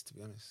Busquets, to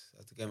be honest.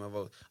 As the game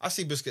evolves, I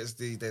see Busquets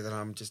these days, and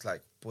I'm just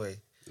like, boy.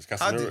 Is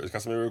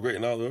Casemiro great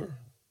now, though?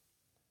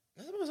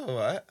 Casemiro's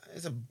alright.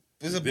 It's a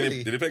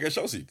bully. Did he play against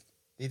Chelsea?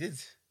 He did.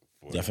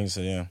 Yeah, I think so,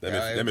 yeah.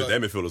 Their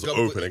midfielders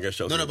open against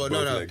Chelsea. No.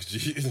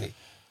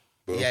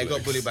 Yeah, he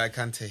got bullied by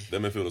Kante. Their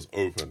midfielders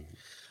open.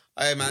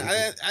 Hey, man,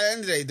 at the end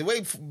of the day, the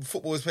way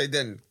football was played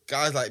then,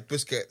 guys like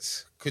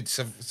Busquets could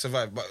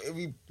survive. But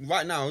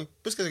right now,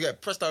 Busquets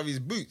get pressed out of his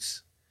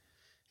boots.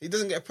 He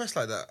doesn't get pressed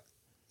like that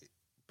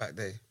back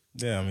there.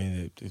 Yeah, I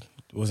mean, it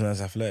wasn't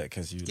as athletic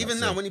as you. Even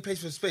now, when he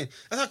plays for Spain,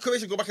 that's how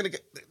Croatia go back in the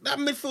game. That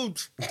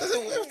midfield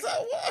doesn't.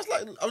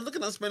 I was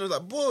looking at Spain. I was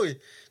like, boy,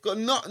 got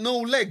no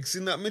legs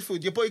in that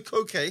midfield. Your boy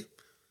Koke.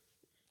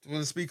 You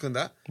want to speak on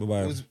that? It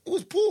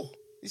was poor.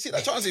 You see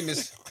that chance he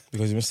missed?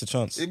 Because he missed the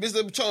chance. He missed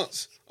the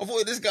chance. I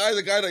thought this guy is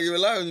the guy that you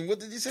rely on. What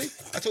did you say?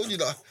 I told you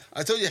that.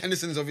 I told you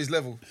Henderson's of his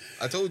level.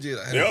 I told you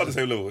that. They are the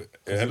same level.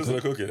 Yeah, Henderson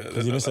and Koke.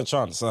 Because he missed a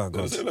chance. Oh,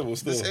 God. The same level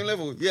still. The same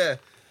level, yeah.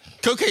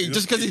 Koke,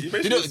 just because you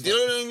know the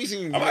only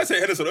reason... I might say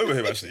Henderson over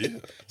him,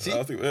 actually. See,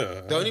 I think,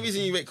 the only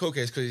reason you rate Koke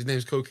is because his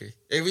name's Koke.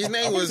 If his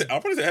name was...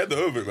 I'll probably say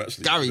Henderson over him,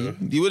 actually. Gary,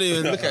 you wouldn't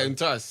even look at him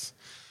twice.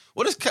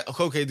 What does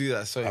Koke do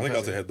that? Sorry, I think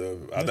I'll say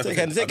Henderson over. I'll take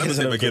Henderson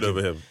McGinn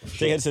over him.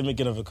 Take Henderson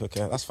McGinn over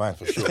Koke. That's fine.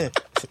 For sure.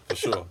 For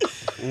sure.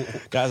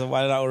 Guys are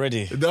winding out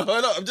already. No,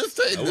 I'm just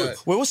saying that.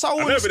 Wait, what's Saul?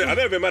 I've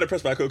never been mad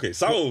impressed by Koke.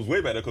 Saul was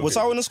way better than Koke. Was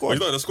Saul in the squad? He's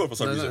not in the squad for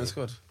some reason. Not in the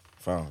squad.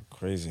 Wow,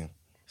 crazy.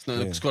 It's not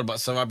in the squad, but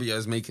Sarabia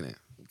is making it.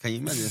 Can you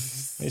imagine?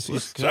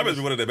 Sarabia's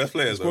one of their best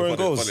players. Scoring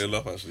goals. Funny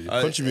enough, actually.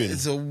 Contributing.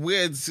 It's a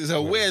weird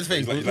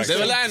thing. Like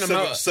They're relying on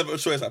him.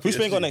 Seventh choice. Who's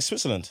Spain got next?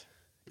 Switzerland.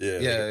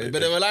 Yeah,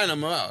 but they're relying on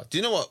Morata. Do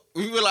you know what?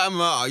 If you rely on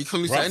Morata, you can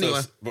lose to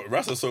anyone. But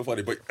Morata's so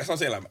funny. But that's what I'm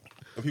saying. Like,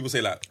 when people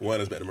say like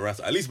Werner's better than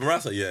Morata, at least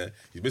Morata, yeah,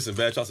 he's missing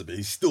bare chances, but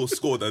he still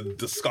scored a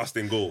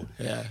disgusting goal.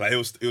 Yeah, like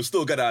he'll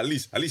still get that at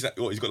least. Like, he's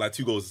got like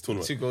 2 goals this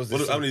tournament. 2 goals.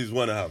 How many does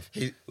Werner have?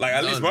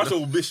 At least Morata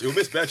will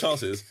miss bare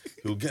chances.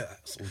 He'll get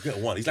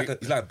one. He's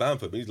like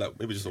Bamford, but he's like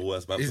maybe just a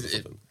worse Bamford or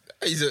something.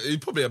 He's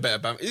probably a better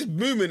Bamford. His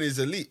movement is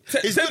elite.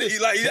 He's actually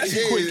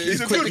quick.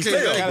 He's a good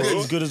player.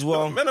 He's good as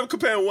well. Man, I'm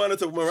comparing Werner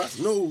to Morata.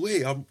 No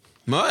way.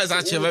 Morata's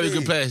actually a very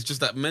good player. It's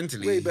just that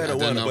mentally, way better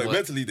than Werner. But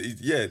mentally,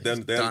 they're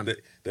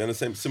on the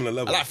same similar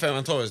level. I like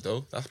Ferran Torres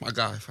though. That's my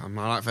guy, fam.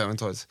 I like Ferran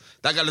Torres.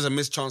 That guy doesn't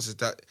miss chances.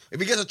 That if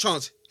he gets a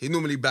chance, he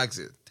normally bags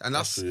it, and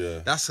that's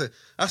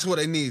what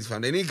they need,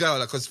 fam. They need guys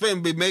like because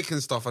Spain be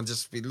making stuff and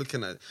just be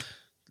looking at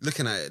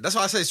looking at it. That's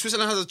why I say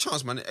Switzerland has a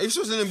chance, man. If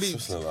Switzerland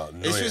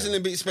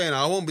beat Spain,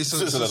 I won't be so...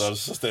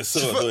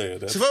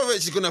 Seferovic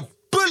is going to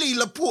bully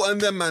Laporte and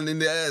them, man, in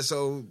the air.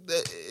 So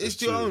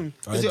it's your own.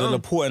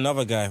 Laporte,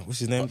 another guy. What's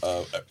his name?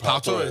 Pau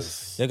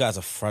Torres. Them guys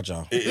are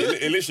fragile.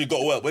 It literally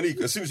got work.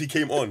 As soon as he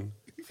came on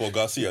for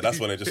Garcia, that's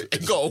when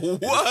it got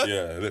what?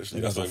 Yeah,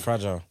 literally. You guys are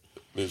fragile.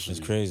 Literally.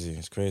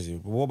 It's crazy.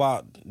 But what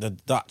about the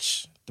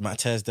Dutch, the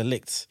Matthijs de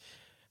Ligt,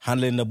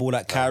 handling the ball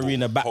like Kyrie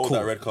in the backcourt? Hold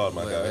that red card,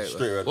 my guy.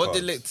 Straight red card. What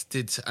de Ligt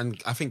did,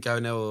 and I think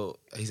Gary Neville,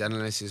 his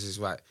analysis is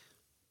right,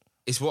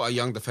 it's what a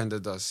young defender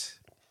does.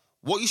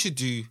 What you should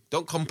do,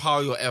 don't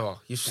compile your error.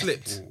 You've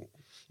slipped.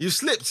 You've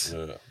slipped.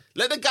 Yeah.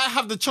 Let the guy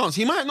have the chance.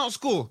 He might not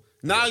score.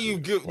 Now your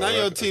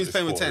team's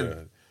playing with 10. Yeah.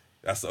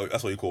 That's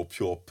what you call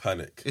pure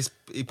panic.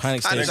 He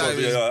panic stage.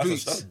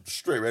 That's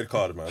straight red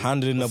card, man.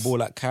 Handling the ball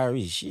like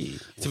Kyrie.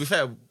 Shit. To be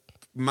fair,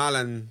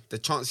 Marlon, the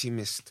chance he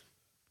missed,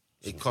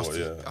 it cost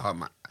him. Yeah. Oh,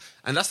 man.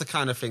 And that's the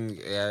kind of thing,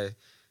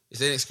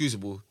 it's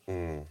inexcusable.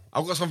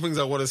 I've got some things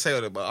I want to say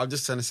on it, but I'm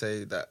just trying to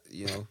say that,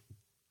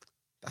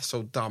 that's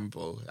so dumb,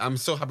 bro. I'm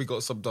so happy he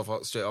got subbed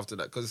off straight after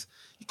that because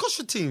you cost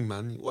your team,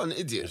 man. What an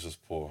idiot. It's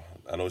just poor.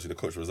 And obviously the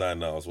coach resigned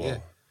now as well. Yeah.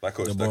 That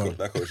coach just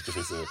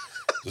needs to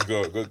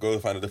just go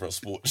find a different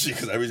sport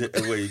because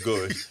everywhere you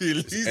go, it's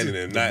ending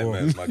in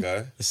nightmares, my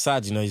guy. It's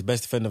sad, his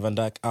best defender Van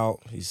Dijk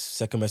out, his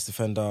second best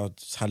defender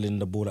just handling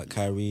the ball like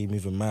Kyrie,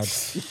 moving mad.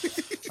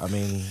 I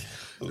mean,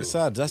 it's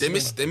sad. They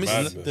missed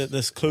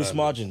there's close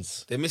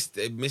margins. They missed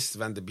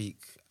Van der Beek.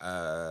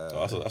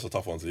 That's a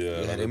tough one to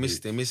they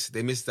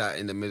missed that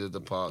in the middle of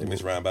the park. They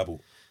missed Ryan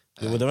Babel.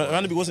 Van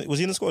der Beek was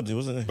he in the squad?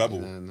 Wasn't he? Babel.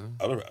 No.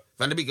 I don't know.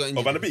 Van der Beek got injured.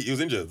 Oh, Van der Beek, he was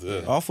injured. Yeah.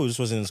 I thought he just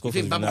wasn't in the squad.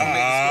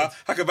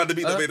 How can Van der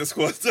Beek not make the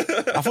squad?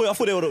 I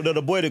thought they were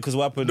the boy because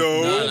what happened?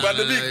 No, Van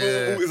der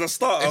Beek is a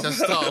starter. It's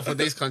a starter for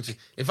this country.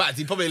 In fact,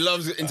 he probably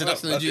loves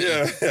international duty.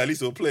 Yeah, at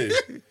least he'll play.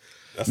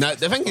 Now,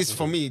 the thing is,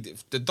 for me,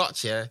 the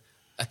Dutch, a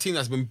team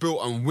that's been built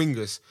on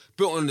wingers,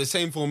 built on the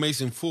same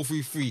formation,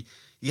 4-3-3.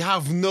 You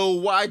have no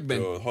wide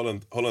men. Yo,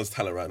 Holland's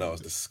talent right now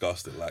is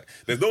disgusting. Like,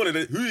 there's no one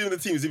who even the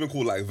team is even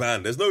called like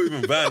Van. There's no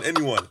even Van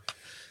anyone.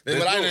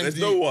 There's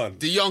no one.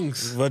 The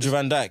Youngs. Virgil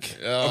van Dijk.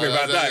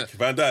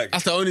 Van Dijk.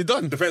 That's the only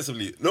done.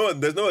 Defensively. No one,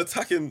 there's no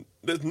attacking.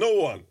 There's no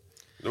one.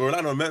 They were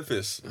relying on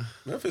Memphis.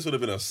 Memphis would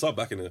have been a sub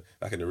back in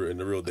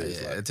the real days.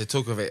 Yeah, like. To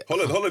talk of it.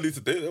 Holland all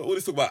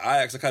this talk about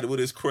Ajax Academy, all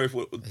this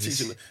Cruyff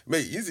teaching.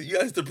 Mate, you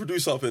guys to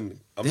produce something.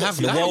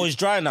 The well is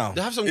dry now.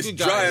 They have some good guys.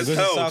 Dry as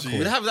hell.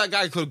 They have that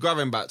guy called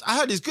Gravenberch. I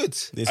heard he's good.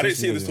 I didn't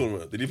see him this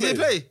tournament. Did he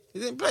play? He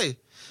didn't play.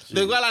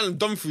 The guy like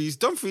Dumfries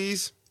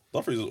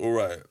was all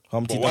right.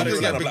 Humpty why they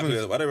rely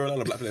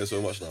on black players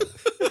so much now?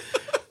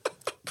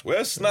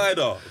 Where's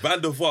Snyder,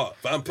 Van der Vaart,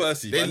 Van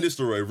Persie, Van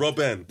Nistelrooy,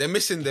 Robben? They're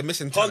missing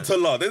talent.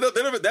 Huntelaar. They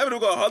haven't even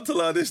got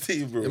Huntelaar in this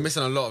team, bro. They're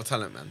missing a lot of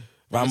talent, man.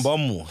 Van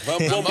Bommel,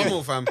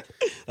 fam.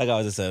 That guy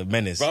was just a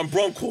menace. Van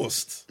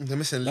Bronckhorst. They're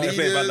missing leaders.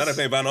 Now they're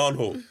playing Van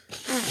Arnholt.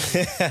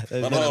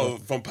 Van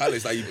Arnholt from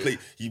Palace. Like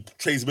he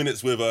trades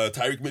minutes with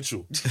Tyreek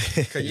Mitchell.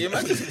 Can you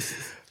imagine?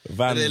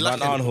 Van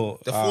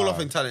Arnholt. The fall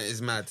off in talent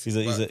is mad. He's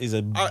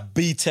a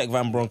B-Tech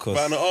Van Bronckhorst.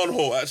 Van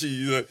Arnholt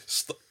actually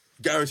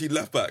guaranteed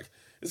left back.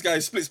 This guy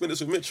splits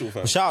minutes with Mitchell,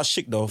 fam. Shout out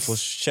Schick though for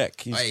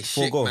Czech. He's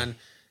 4 goals. Man.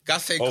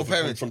 Guys say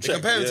compare him to Van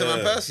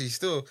Persie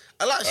still.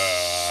 I like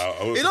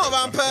you know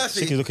Van Persie.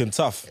 He's looking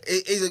tough.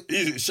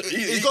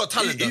 He's got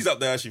talent. He's up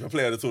there actually for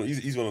player of the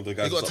tournament. He's one of the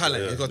guys. He's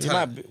got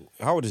talent.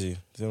 How old is he? I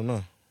don't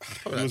know.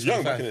 He was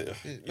young back in it.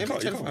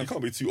 You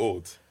can't be too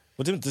old.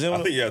 I think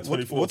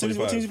 24, what team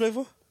does he play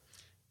for?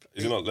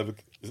 Is he not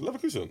Leverkusen? Is it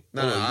Leverkusen?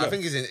 No, I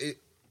think he's in.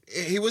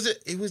 He was.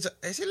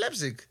 Is it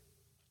Leipzig?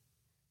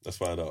 Let's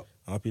find out.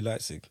 RB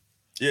Leipzig.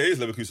 Yeah, he is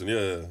Leverkusen.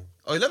 Yeah.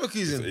 Oh,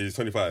 Leverkusen. He's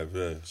 25.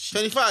 Yeah.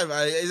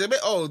 25. He's a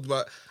bit old,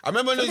 but I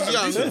remember when he was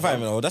young.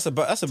 25 old. That's a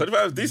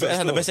 25 is decent.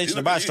 Had the best age in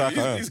the bad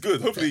striker. He's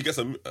good. Hopefully he gets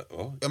a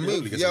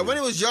move. Yeah, when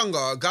he was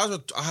younger, guys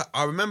were.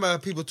 I remember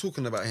people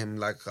talking about him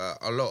like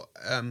a lot.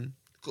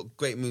 Got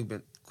great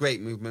movement,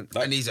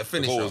 and he's a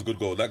finisher. The goal was a good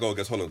goal. That goal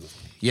against Holland.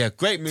 Yeah,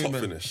 great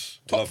movement.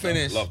 Top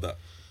finish. Love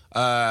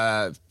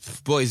that.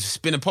 Boys, it's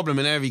been a problem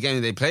in every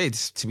game they played.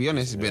 To be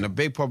honest, it's been a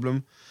big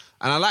problem.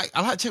 And I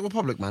like Czech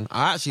Republic, man.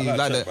 I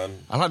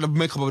like the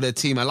makeup of their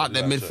team. I like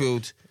their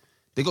midfield. Czech.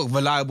 They got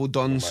reliable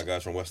dons. My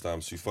guys from West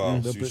Ham,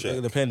 Sufal,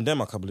 They're playing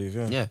Denmark, I believe.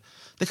 Yeah,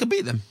 they could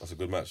beat them. That's a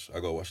good match. I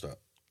gotta watch that.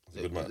 It's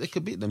a good match. They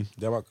could beat them.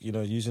 Denmark,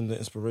 using the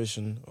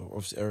inspiration of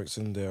obviously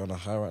Ericsson, they're on a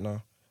high right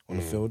now on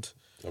the field.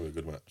 That'll be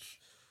a good match.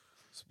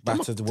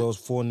 Battered the Wales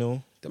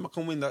 4-0. Denmark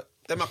can win that.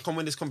 Denmark can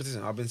win this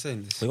competition. I've been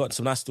saying this. They got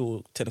some nice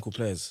little technical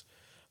players.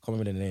 Can't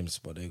remember their names,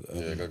 but they got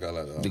a guy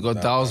like that. They got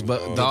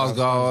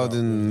Dalsgaard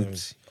and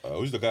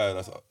who's the guy?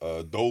 That's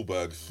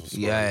Dolberg.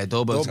 Yeah,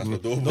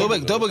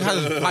 Dolberg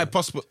has high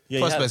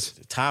prospects.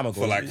 Time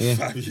ago, for like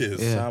 5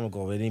 years. Yeah. Time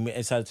ago, and he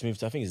decided to move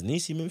to. I think it's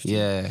Nice. He moved to.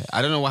 Yeah,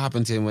 I don't know what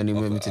happened to him when he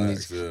moved to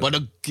Nice. Yeah. But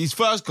his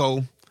first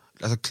goal,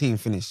 that's a clean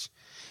finish.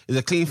 It's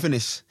a clean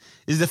finish.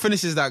 It's the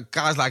finishes that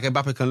guys like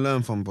Mbappe can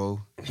learn from,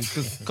 bro.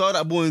 Call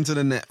that ball into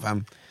the net,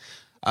 fam.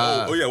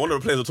 Yeah, one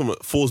of the players are talking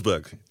about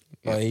Forsberg.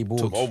 Oh, he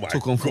balled. Oh my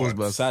Took on God.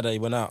 Forsberg. Sad that he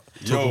went out.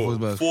 Yo,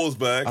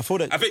 Forsberg. I thought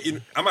that- I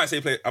think I might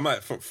say play.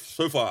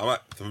 So far.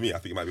 For me, I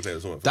think he might be playing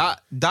this one.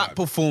 That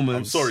performance.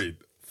 I'm sorry.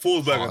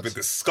 Forsberg has Hard. been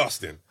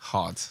disgusting.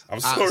 Hard. I'm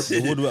sorry.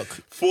 Absolutely. Woodwork.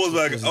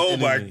 Forsberg. Was Oh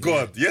my enemy,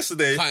 God.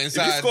 Yesterday, Cut if he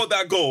inside. scored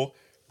that goal,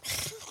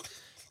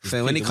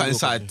 So when he cut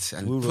inside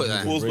and put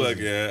that. Forsberg.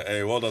 Yeah.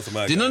 Hey, well done to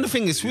my Do you know guy. the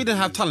thing is, Sweden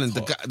have talent.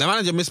 The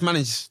manager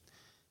mismanaged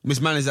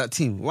that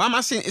team. Why am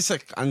I seeing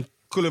Isak and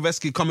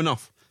Kuleveski coming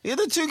off? You're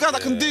the two guys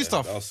that can do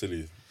stuff. That was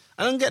silly.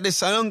 I don't get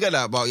this. I don't get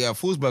that. But yeah,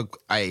 Forsberg,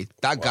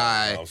 that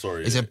guy I'm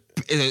sorry, is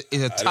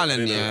a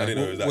talent. I Yeah, didn't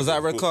know exactly. Was that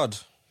a red card?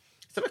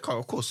 it's a record,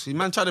 of course. The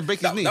man tried to break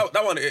his knee.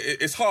 That one,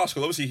 it's harsh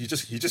because obviously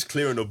he's just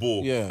clearing the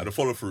ball and the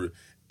follow through.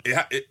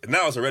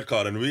 Now it's a red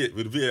card, and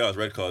with VAR it's a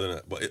red card, isn't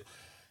it? But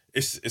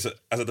as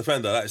a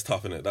defender, that is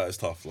tough, isn't it? That is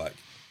tough. Like,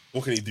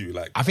 what can he do?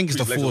 Like, I think it's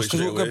the put his legs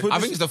force. away straight away? I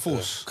think it's the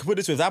force. Could put it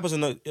this way, if that was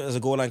as a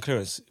goal line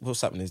clearance,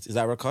 what's happening? Is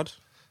that a red card?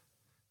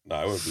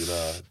 Nah, it won't be.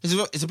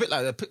 Nah. It's a bit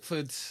like the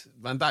Pickford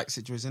Van Dijk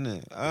situation, isn't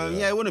it?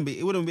 Yeah, it wouldn't be.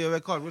 It wouldn't be a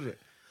red card, would it?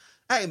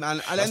 Hey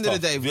man, at the end of the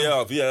day,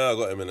 VAR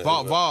got him in it.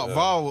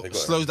 VAR They got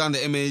slows him. down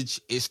the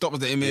image. It stops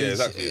the image. Yeah,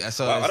 exactly.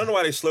 So I don't know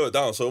why they slow it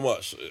down so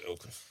much.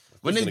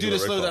 when they do the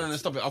slow down and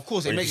stop it, of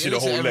course, you see the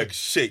whole leg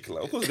shake.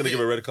 Like, of course, they're gonna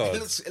give a red card.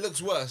 It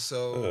looks worse.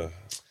 So,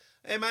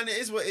 hey man, it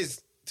is what it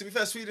is. To be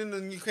fair, Sweden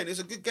and Ukraine, it's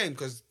a good game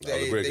because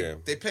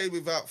they played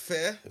without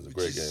fear. It was a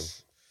great game.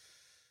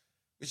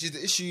 Which is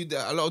the issue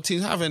that a lot of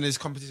teams have in this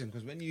competition.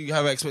 Because when you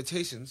have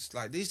expectations,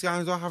 like these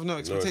guys don't have no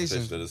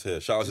expectations. They're just here.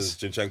 Shout out to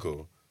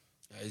Zinchenko.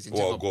 Yeah,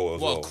 What a goal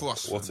as well. What a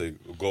cross. What a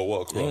goal,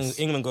 what a cross.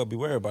 England got to be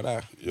worried about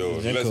that. Yo,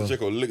 if you let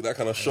Zinchenko lick that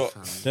kind of shot,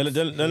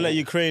 Don't let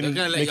Ukraine They're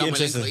going to let make it Yarmolenko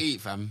interesting.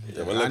 eat, fam.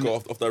 yeah, when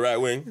Lenko off the right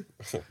wing,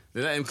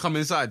 They let him come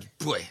inside.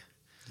 Boy.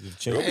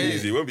 it won't be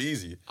easy. It won't be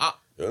easy.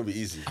 It won't be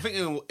easy. I think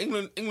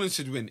England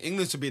should win.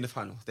 England should be in the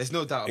final. There's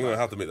no doubt England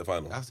about have to make the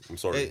final. I'm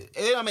sorry. it.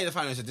 If they don't make the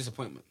final, it's a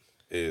disappointment.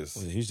 It is.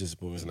 It's a huge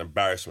disappointment. It's an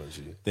embarrassment,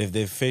 G.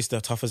 They've faced the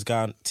toughest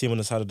guy team on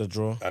the side of the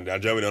draw, And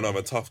Germany are not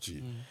even tough,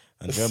 G.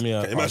 and Germany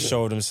are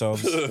showed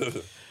themselves.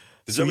 Did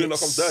Germany not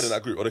come third in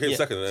that group? Or they came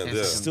second in the end?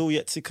 Yeah. Still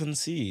yet to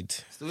concede.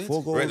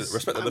 4 goals.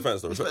 Respect the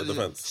defence, though. Respect the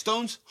defence.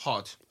 Stones,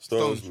 hard.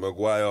 Stones,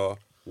 Maguire,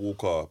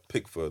 Walker,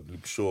 Pickford,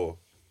 Luke Shaw.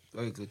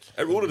 Very good.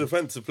 All the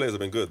defensive players have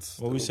been good.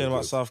 What are we saying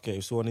about Southgate?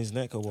 You still on his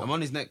neck or what? I'm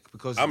on his neck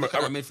because I'm look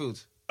at that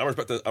midfield. I'm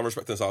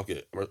respecting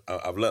Southgate.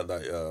 I've learned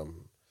that.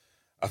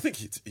 I think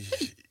he's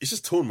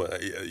just tournament.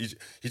 He's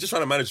just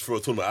trying to manage for a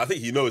tournament. I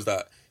think he knows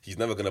that he's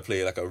never going to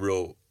play like a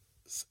real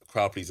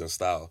crowd pleasing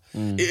style.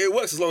 It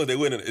works as long as they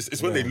win.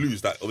 It's when they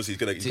lose that obviously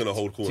he's gonna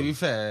hold cool. To be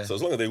fair, so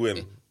as long as they win,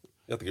 you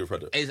have to give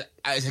credit.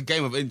 it's a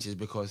game of inches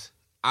because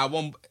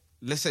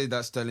let's say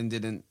that Sterling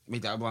didn't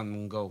make that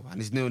one goal and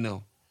it's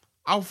 0-0.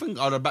 I think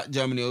I'd have backed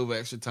Germany over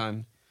extra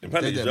time. In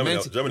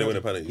penalties, Germany win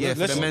a penalty. Yeah,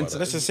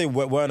 Let's just say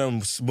Werner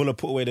and Muller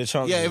put away their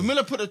chances. Yeah, if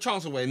Miller put the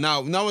chance away,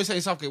 now we're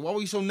saying Southgate, why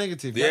were you so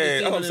negative? Yeah,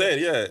 that's what I'm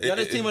saying, yeah. The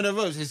other team on the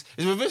ropes. It's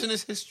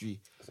revisionist history.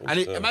 And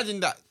imagine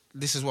that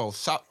this as well.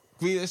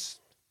 Grealish,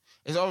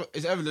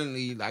 it's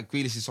evidently like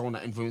Grealish is someone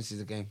that influences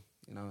the game.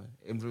 You know,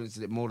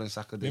 influences it more than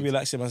Saka did. Maybe he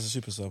likes him as a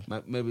super sub.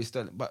 Maybe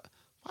Sterling. But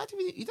why do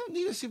you don't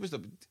need a super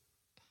sub.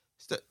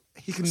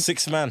 He can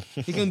 6 man.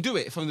 He can do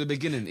it from the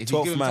beginning. If 12th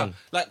you give him man. time.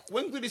 Like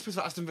when Grealish plays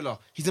for Aston Villa,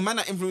 he's a man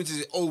that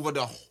influences it over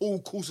the whole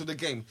course of the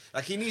game.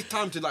 Like he needs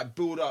time to like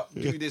build up,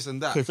 do this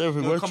and that.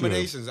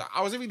 Combinations.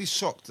 I was really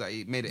shocked that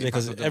he made it. Yeah,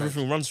 because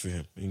everything runs through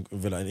him. In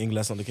Villa, in England,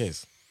 that's not the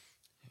case.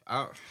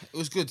 It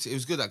was good. It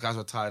was good that guys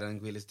were tired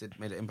and Grealish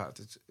made an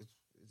impact. It's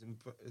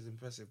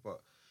impressive.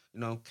 But you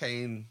know,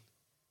 Kane.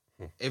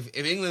 If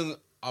England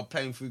are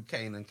playing through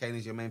Kane and Kane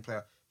is your main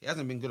player, he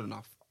hasn't been good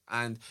enough.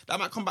 And that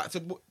might come back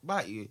to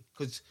bite you.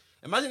 Because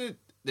imagine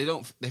they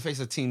face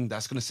a team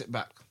that's going to sit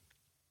back.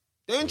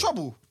 They're in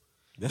trouble.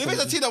 They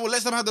face a team that will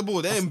let them have the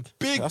ball. They're in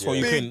big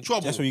trouble.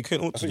 That's what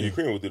Ukraine ought to do.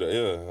 Ukraine will do that,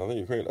 yeah. I think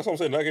Ukraine. That's what I'm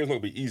saying. That game's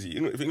not going to be easy.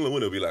 If England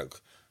win, it'll be like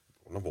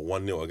number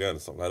 1-0 again,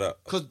 something like that.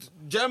 Because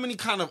Germany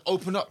kind of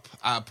open up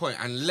at a point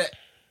and let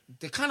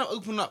the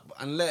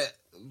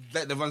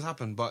runs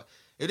happen. But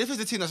if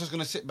it's a team that's just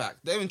going to sit back,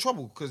 they're in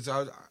trouble. Because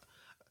like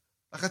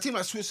a team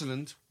like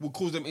Switzerland will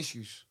cause them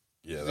issues.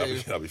 Yeah,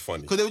 that'd be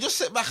funny. Because they would just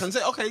sit back and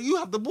say, okay, you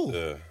have the ball.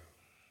 Yeah.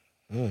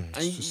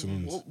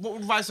 And what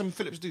would Rice and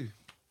Phillips do?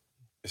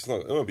 It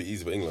won't be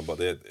easy for England, but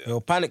they're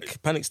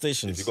panic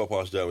stations. If you go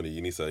past Germany,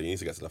 you need to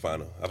get to the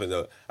final. I think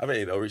they'll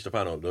reach the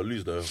final. They'll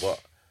lose though, but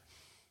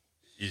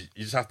you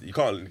just have to. You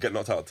can't get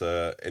knocked out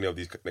to any of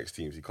these next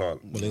teams. You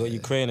can't. Well, they got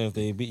Ukraine. If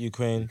they beat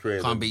Ukraine,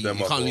 You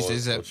can't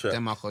lose to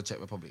Denmark or Czech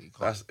Republic.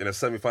 That's in a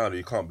semi-final.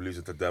 You can't be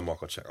losing to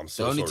Denmark or Czech. I'm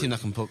so the only sorry. team that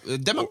can put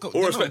Denmark.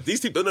 All respect,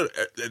 these teams.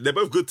 They're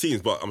both good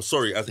teams, but I'm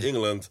sorry. As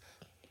England,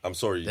 I'm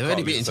sorry. They've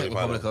already beaten Czech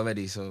Republic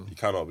already, so you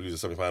cannot lose a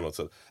semi-final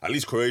to at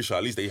least Croatia.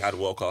 At least they had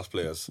world-class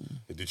players.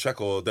 Do Czech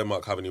or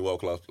Denmark have any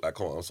world-class? Like,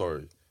 come on, I'm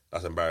sorry.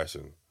 That's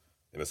embarrassing.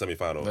 In a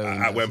semi-final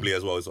at Wembley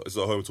as well. It's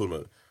a home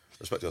tournament.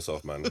 Respect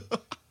yourself, man.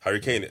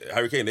 Harry Kane.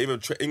 They even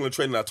England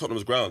training at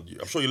Tottenham's ground.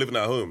 I'm sure you're living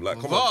at home. Like,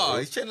 come on.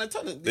 He's training at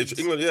Tottenham.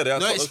 England, they have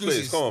Tottenham's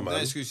place. Come on, man. No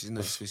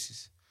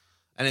excuses.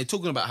 And they're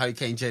talking about Harry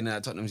Kane training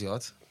at Tottenham's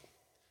yard.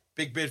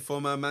 Big bid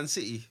from Man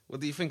City.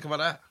 What do you think about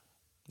that?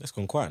 That's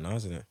gone quiet now,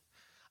 isn't it?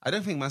 I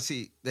don't think Man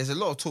City... There's a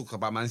lot of talk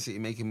about Man City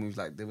making moves.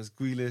 Like, there was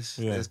Grealish,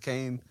 there's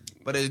Kane.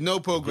 But there's no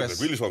progress.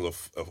 The Grealish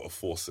one's a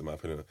force, in my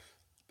opinion.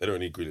 They don't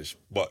need Grealish.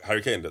 But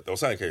Harry Kane, they'll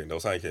sign Kane.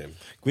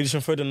 Grealish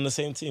and Foden on the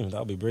same team.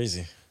 That would be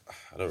brazy.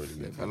 I don't really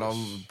need A lot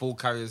of ball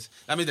carriers.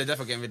 That means they're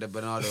definitely getting rid of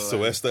Bernardo. So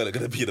where's Sterling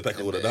going to be the back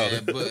order now?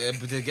 But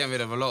they're getting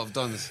rid of a lot of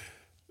dons.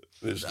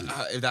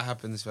 If that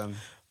happens, fam.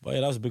 But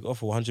yeah, that was a big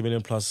offer. 100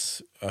 million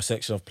plus a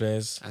section of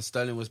players. And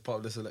Sterling was part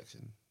of the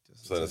selection.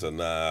 So they said,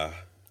 nah.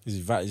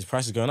 His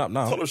price is going up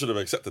now. Tottenham should have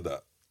accepted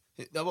that.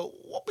 Yeah, but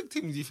what big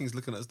team do you think is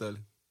looking at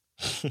Sterling?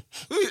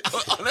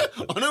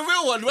 on a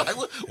real one, right?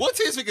 What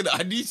team's thinking that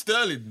I need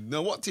Sterling?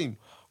 No, what team?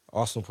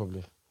 Arsenal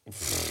probably.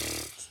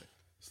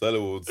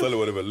 Sterling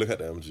would even look at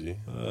the MG.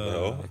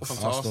 Come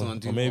to Arsenal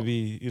and do or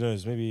maybe,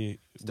 maybe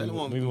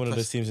one of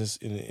those teams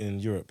in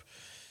Europe.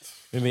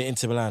 Maybe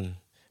Inter Milan.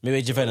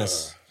 Maybe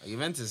Juventus.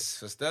 Juventus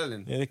for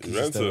Sterling. Yeah,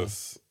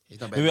 Juventus.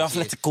 Maybe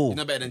Atletico. He's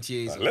not better than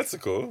Chiesa.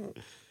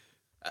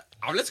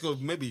 Atletico,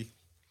 maybe.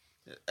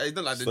 He's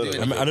not like the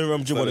Sterling. I know Real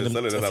Madrid wanted him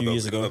a few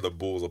years He ago. doesn't have the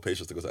balls or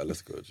patience to go to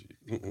Atletico. G.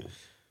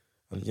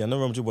 Yeah, I know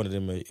Real Madrid wanted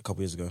him a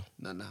couple years ago.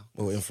 No.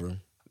 We were in for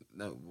him.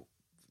 No.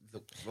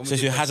 So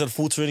if your Hazard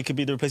faltering, it could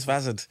be the replacement for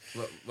Hazard.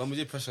 Real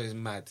Madrid pressure is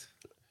mad.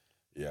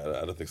 Yeah,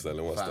 I don't think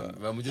Sterling wants that.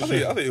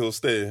 I think he'll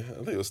stay. I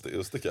think he'll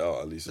stick it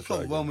out at least. That's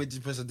what Real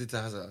Madrid pressure did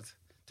to Hazard.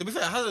 To be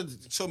fair, Hazard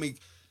showed me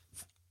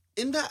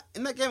in that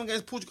game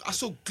against Portugal. I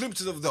saw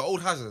glimpses of the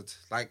old Hazard.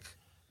 Like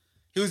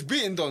he was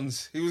beating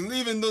Dons. He was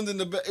leaving Dons in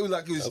the bed. It was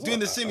like he was doing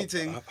the simmy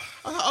thing.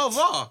 I was like, oh,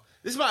 wow,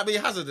 this might be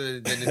Hazard.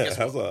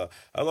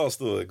 Hazard's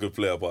still a good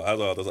player, but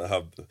Hazard doesn't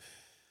have.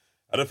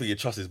 I don't think he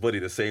trusts his body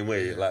the same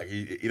way. Yeah. Like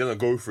he doesn't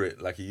go for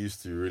it like he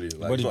used to. Really,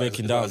 like body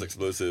breaking down. As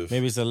explosive.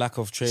 Maybe it's a lack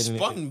of training.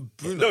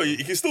 No, he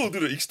can still do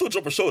it. He can still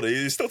drop a shoulder.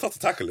 He's still tough to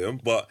tackle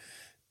him. But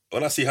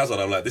when I see Hazard,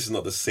 I'm like, this is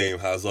not the same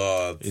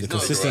Hazard. The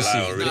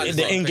consistency,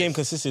 the in-game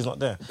consistency is not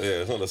there.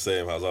 Yeah, it's not the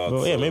same Hazard.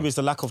 Well, yeah, maybe it's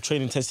the lack of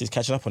training intensity is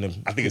catching up on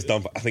him. I think it's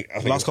done. I think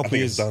last couple of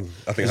years, it's done.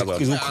 I think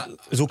Hazard.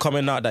 It's all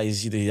coming out that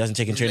he hasn't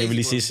taken training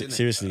really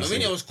seriously. I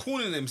mean, I was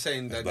calling him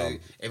saying that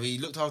if he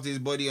looked after his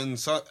body and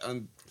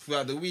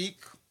throughout the week.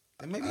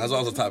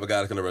 Hazard's the type of guy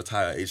that's going to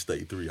retire at age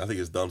 33. I think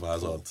it's done for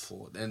Hazard.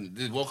 And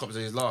the World Cup is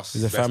his last.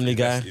 He's a family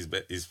guy.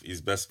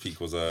 His best peak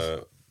was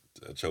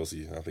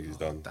Chelsea. I think he's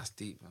done. That's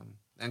deep, man.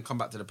 And come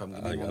back to the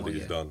Premier League. I think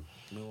he's done.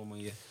 Give me one more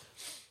year.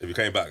 If he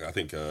came back, I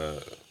think. I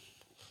don't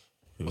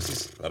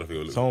think it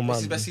would look. What's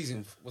his best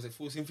season? Was it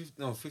 14, 15?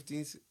 No,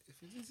 15?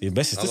 His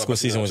best statistical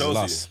season was his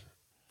last.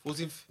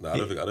 14th? No, I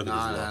don't think it was his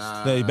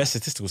last. No, his best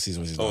statistical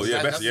season was his last. Oh,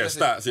 yeah,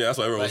 stats. Yeah, that's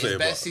what everyone was saying. His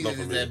best season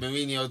is the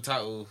Mourinho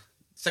title.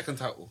 Second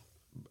title.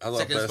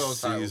 Second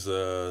best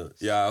season.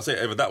 Yeah, I'll say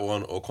either that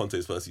one or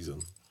Conte's first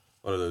season.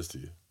 One of those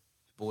two.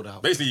 Balled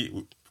out.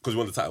 Basically, because we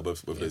won the title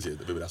both those years.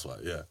 Maybe that's why,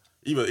 yeah.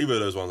 Either of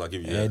those ones I'll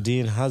give you.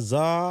 Eden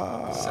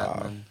Hazard.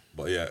 Sad, man.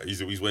 But yeah,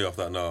 he's way off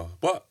that now.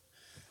 But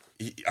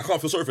I can't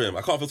feel sorry for him.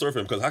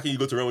 Because how can you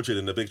go to Real Madrid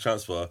in a big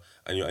transfer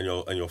and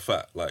you're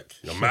fat? Like,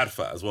 you're mad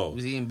fat as well. He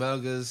was eating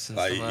burgers and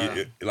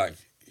stuff like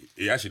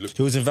he actually looked.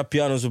 He was in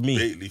Vapianos with me.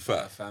 Blatantly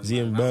fat. He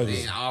eating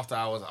burgers. After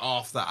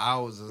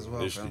hours as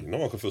well. No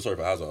one can feel sorry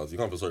for Hazard. You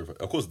can't feel sorry for.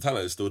 Of course, the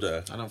talent is still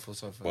there. I don't feel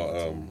sorry for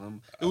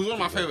him. It was one of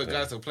my favourite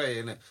guys to play.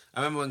 Innit? I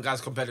remember when guys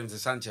compared him to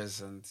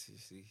Sanchez, and you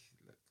see,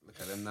 look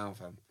at them now,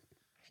 fam.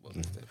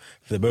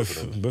 They're both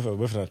of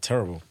them are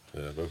terrible.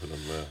 Yeah, both of them.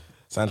 Yeah.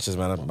 Sanchez,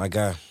 man, my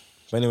guy.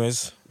 But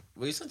anyways,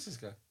 were you Sanchez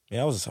guy?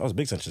 Yeah, I was a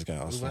big Sanchez guy.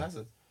 Over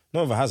Hazard?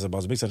 Not over Hazard, but I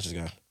was a big Sanchez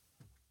guy.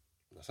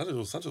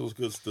 Sanchez was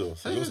good still.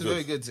 Sanchez was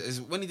very good.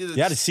 When he did he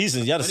had a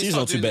season not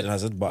too better than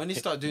Hazard, but when he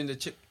started doing the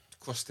chip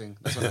cross thing,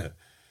 that's when I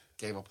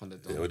gave up on the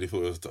door. Yeah, when he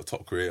thought he was a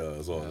top creator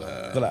as well.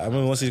 I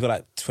remember once he's got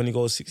like 20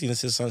 goals, 16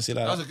 assists, something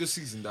like that. That was a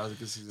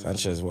good season.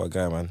 Sanchez, what a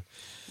guy, man.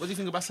 What do you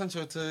think about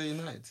Sancho to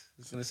United? I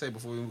was going to say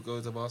before we go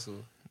to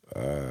Barcelona.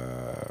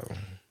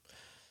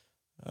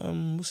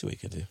 We'll see what he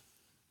can do.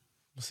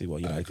 We'll see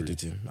what United could do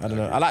to him. I don't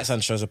know. I like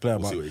Sancho as a player,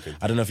 but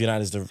I don't know if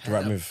United is the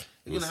right move.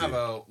 You're going to have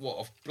a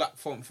black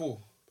front four?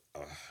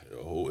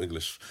 All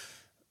English.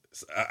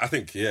 I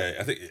think.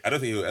 I don't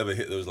think he'll ever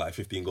hit those like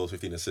 15 goals,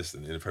 15 assists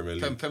in the Premier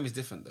League. Premier is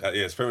different though.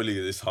 Yeah, Premier League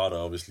is harder,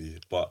 obviously,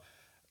 but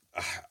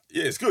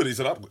yeah, it's good. It's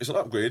an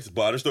upgrade,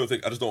 but I just don't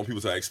want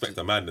people to expect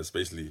a madness.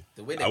 Basically,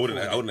 I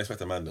wouldn't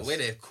expect a madness. The way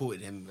they've caught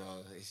him, bro,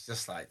 it's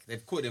just like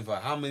they've caught him for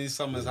how many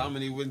summers, how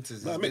many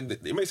winters. No,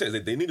 it makes sense.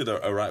 They needed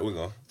a right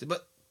winger,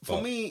 but for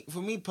me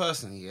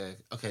personally, yeah.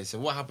 Okay, so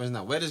what happens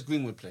now? Where does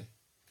Greenwood play?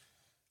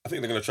 I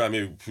think they're gonna try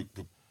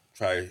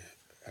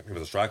I think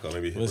as a striker,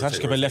 maybe. Well, Sancho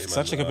can play left.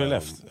 Sancho can play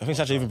left. I think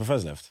Sancho even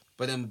prefers left.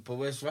 But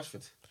where's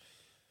Rashford?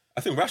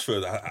 I think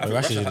Rashford. I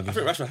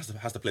think Rashford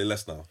has to play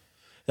less now.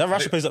 That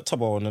Rashford plays up top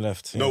or on the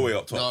left? No way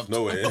up top.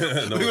 No way.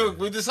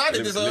 We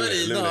decided this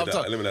already. No, up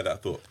top. Eliminate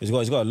that thought. He's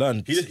got to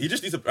learn. He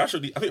just needs to. I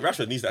think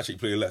Rashford needs to actually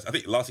play less. I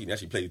think last season he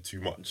actually played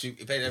too much. He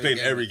played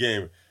every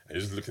game and he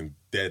was just looking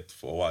dead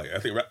for a while. I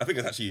think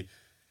it's actually.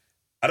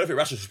 I don't think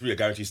Rashford should be a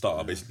guaranteed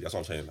starter, basically. That's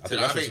what I'm saying. I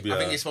think Rashford should be I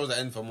think it's supposed to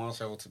end for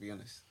Marcel, to be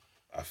honest.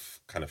 I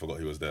kind of forgot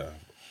he was there.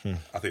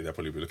 I think they'll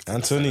probably be looking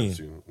Anthony.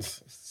 soon.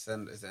 It's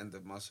the end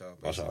of Marcel.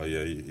 Marshall,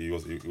 yeah, he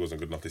wasn't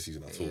good enough this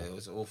season at all. Yeah, it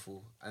was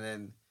awful. And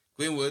then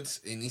Greenwood,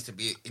 he needs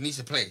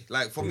to play.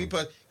 Like for me,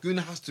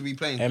 Greenwood has to be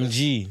playing.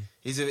 MG.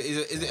 Is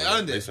it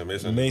earned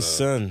it?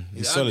 Mason.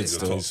 He's solid earned it.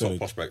 still. He's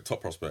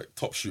top prospect,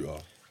 top shooter,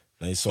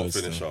 No, he's top solid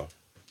finisher. still.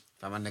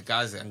 And the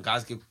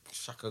guys give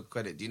Shaka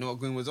credit. Do you know what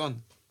Greenwood's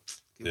on?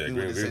 Yeah,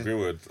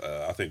 Greenwood.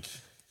 I think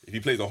if he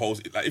plays the whole,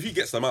 like if he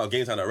gets the amount of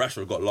game time that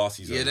Rashford got last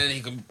season, Yeah, then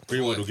he can.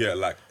 Greenwood will get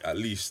like at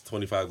least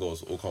 25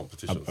 goals all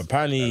competitions.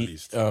 Apparently, at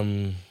least.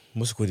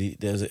 what's it called?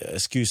 There's an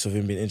excuse of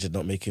him being injured,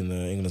 not making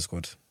the England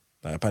squad.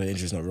 Like, apparently,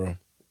 injury's not real.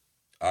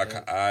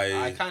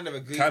 I kind of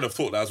agree. Kind of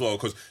thought that as well,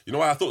 because you know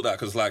why I thought that?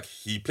 Because like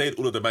he played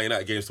all of the Man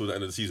United games till the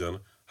end of the season.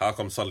 How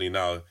come suddenly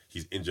now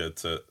he's injured?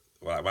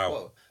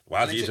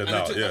 Why is he injured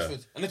now?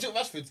 And they took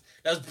Rashford.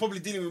 That was probably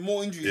dealing with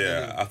more injuries.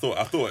 Yeah, I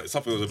thought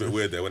something was a bit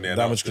weird there when they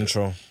Damage announced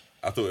control. It.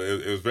 I thought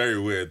it was very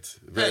weird.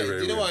 Very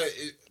Do you know weird.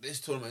 what this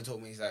tournament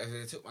taught me? Is that if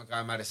they took my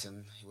guy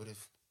Maddison, he would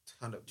have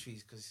turned up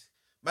trees because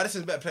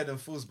Maddison's better player than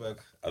Forsberg.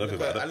 I don't think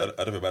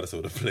Maddison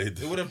would have played.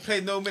 He would have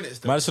played no minutes.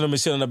 Though. Maddison will be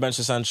sitting on the bench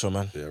with Sancho,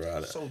 man. Yeah,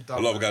 right. So a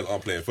dumb, lot of guys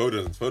aren't playing.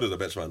 Foden's a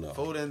benchman now.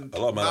 Foden, a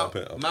lot of men aren't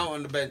playing. Mount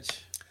on the bench.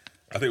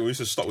 I think we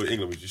should stop with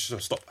England. We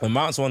should stop. The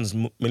Mount's one's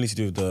mainly to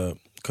do with the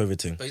COVID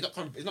thing. But he's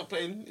not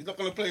playing. He's not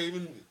going to play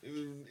even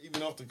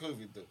after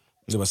COVID though.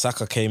 Yeah, but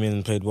Saka came in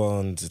and played well,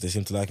 and they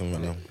seem to like him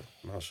right now.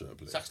 Not sure.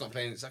 Saka's not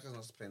playing the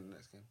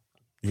next game.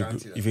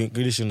 You think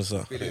Grealish in the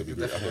start?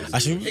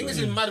 Actually, English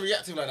is mad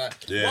reactive like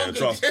that. Yeah,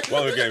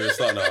 one good game will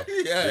start now.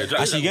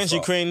 Actually, against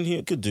Ukraine,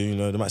 he could do. You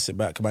know, they might sit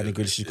back, combining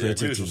Grealish's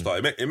creativity. Grealish will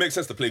start. It makes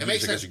sense to play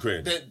Grealish against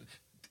Ukraine.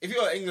 If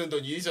you're England,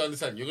 you need to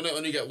understand you're going to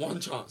only get one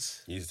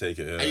chance. You need to take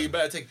it, And you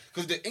better take it.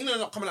 Because England are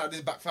not coming out of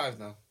this back five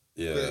now.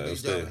 Yeah,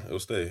 it'll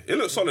stay. It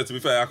looks solid, to be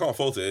fair. I can't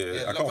fault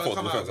it. I can't fault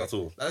the defence at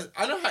all.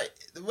 I know how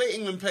the way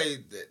England play,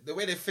 the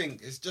way they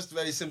think, is just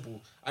very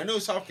simple. I know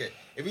Southgate,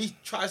 if he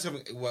tries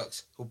something, it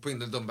works, he'll bring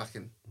the done back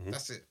in.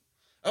 That's it.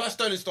 That's why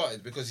Sterling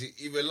started, because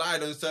he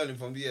relied on Sterling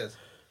from the years.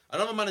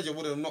 Another manager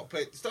would have not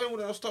played. Sterling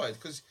would have started,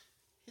 because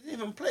he didn't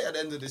even play at the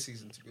end of the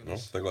season, to be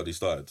honest. No, thank God he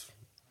started,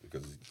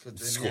 because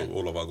he scored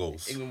all of our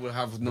goals. England will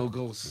have no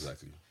goals.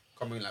 Exactly.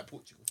 Coming like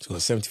Portugal. He's got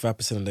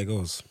 75% of their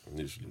goals.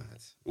 Literally.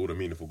 All the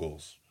meaningful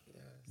goals.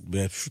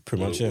 Yeah,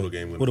 pretty much, all the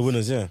game winners. All the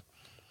winners, yeah.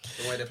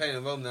 The way they're playing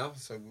in Rome now,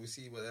 so we'll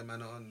see what their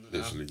man are on.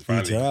 Literally.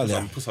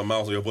 Finally, put some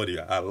miles on your body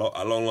at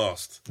long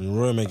last. In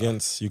Rome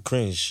against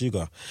Ukraine,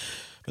 sugar.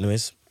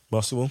 Anyways,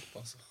 basketball.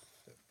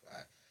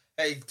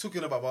 Hey,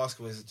 talking about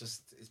basketball,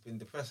 it's been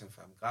depressing,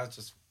 fam. Guys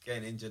just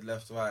getting injured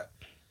left, right.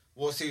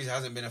 What series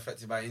hasn't been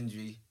affected by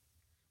injury?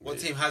 What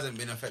team hasn't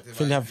been affected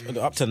by They injury? have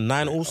up to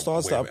 9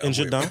 All-Stars that are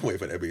injured now. I'm waiting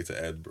for the NBA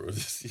to end, bro.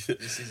 This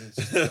season's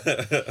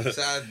just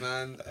sad,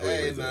 man.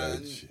 Hey,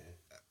 man.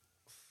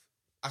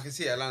 I can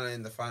see Atlanta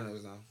in the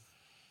finals now.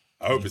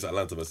 I hope it's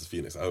Atlanta versus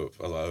Phoenix. I hope.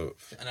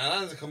 And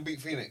Atlanta can beat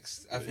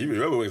Phoenix. I think. Even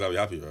whoever wins, I'll be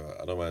happy. Bro.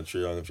 I don't mind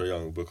Trae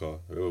Young, Booker.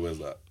 Whoever wins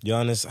that.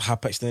 Giannis,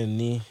 half extended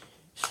knee.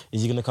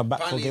 Is he going to come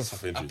back for a game?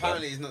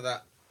 Apparently, he's not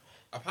that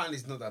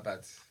bad.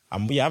 I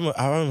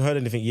haven't heard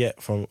anything yet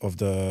of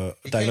the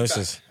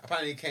diagnosis.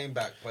 Apparently, he came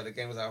back, but the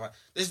game was out.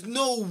 There's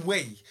no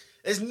way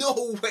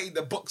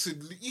the Bucks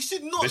would. You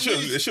should not. They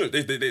should.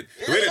 The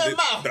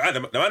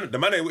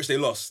manner in which they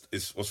lost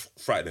was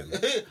frightening.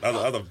 That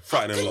was a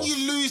frightening loss. How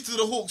can you lose to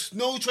the Hawks?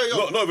 No Trae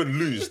Young. Not even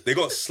lose. They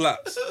got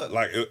slapped.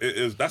 Like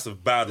that's a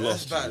bad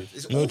loss. Bad.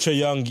 No Trae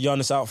Young,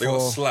 Giannis out They got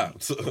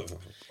slapped.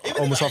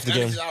 almost half the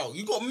game.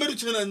 You got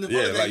Middleton and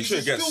the like you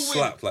shouldn't get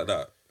slapped like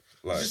that.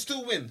 Like you should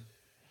still win.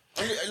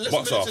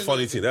 Bucks are a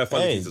funny team. They're a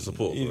funny team to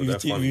support.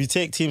 If you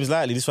take teams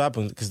lightly, this will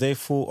happen because they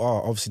thought,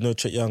 obviously no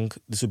Trae Young,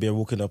 this will be a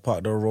walk in the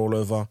park, they'll roll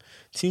over.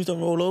 Teams don't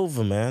roll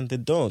over, man. They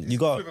don't. You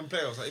got the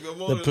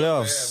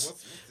playoffs.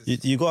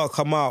 You got to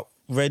come out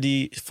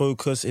ready,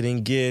 focused, and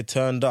in gear,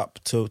 turned up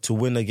to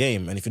win a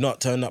game. And if you're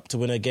not turned up to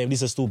win a game,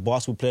 these are still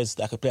basketball players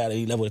that can play at an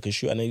elite level, they can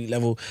shoot at an elite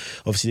level.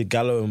 Obviously,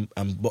 Gallo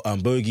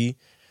and Bogey.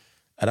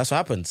 And that's what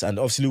happens. And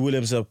obviously, Lou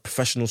Williams is a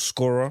professional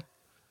scorer.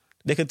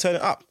 They can turn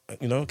it up.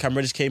 You know, Cam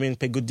Reddish came in,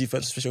 played good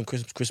defense, especially on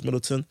Chris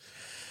Middleton.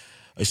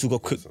 You still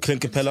got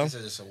Clint Capella.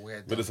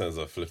 Middleton's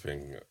a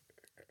flipping.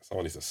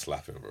 Someone needs to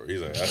slap him, bro.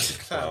 He's a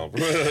clown,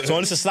 bro.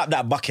 Someone needs to slap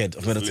that buckhead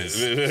of Middleton.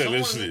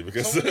 Literally,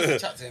 because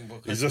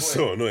he's just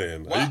so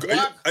annoying. Are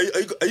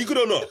you good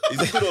or not?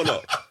 Is he good or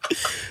not?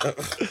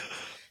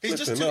 He's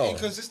just too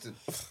inconsistent.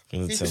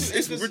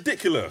 It's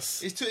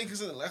ridiculous. He's too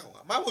inconsistent. Like,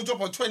 man will drop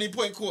a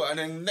 20-point quarter and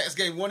then next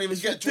game won't even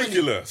get 20.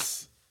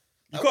 Ridiculous.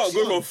 You can't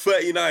go from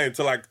 39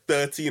 to like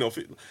 13 or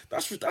 15.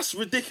 That's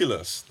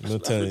ridiculous.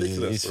 That's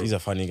ridiculous. He's a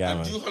funny guy,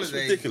 man. It's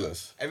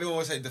ridiculous. Everyone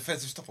will say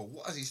defensive stopper.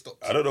 What has he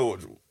stopped? I don't know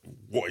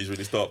what he's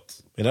really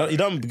stopped. He done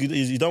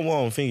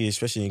well on thingy,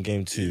 especially in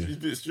game 2.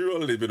 He's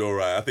really been all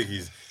right. I think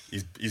his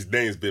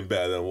name's been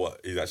better than what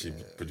he's actually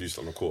produced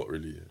on the court,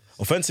 really.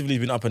 Offensively,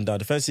 he's been up and down.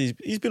 Defensively,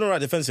 he's been all right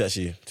defensively,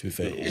 actually, to be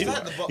fair.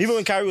 Even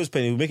when Kyrie was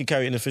playing, he was making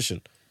Kyrie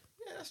inefficient.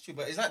 that's true.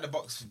 But it's like the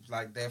Bucks.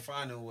 Like their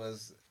final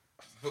was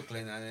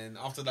Brooklyn, and then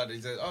after that they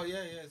said, "Oh yeah,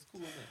 it's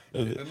cool."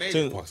 Isn't it? They made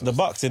it. The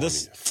Bucks, they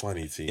just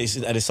funny team.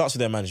 and it starts with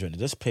their management. They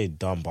just play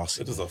dumb It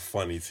basketball. is a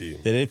funny team.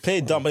 They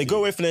play dumb, but they go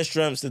away from their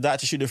strengths. They like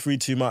to shoot the free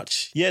too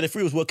much. Yeah, the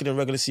free was working in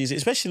regular season,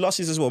 especially last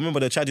season as well. Remember,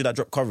 they tried to do that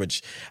drop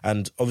coverage,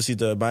 and obviously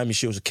the Miami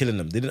Shield was killing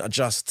them. They didn't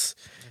adjust.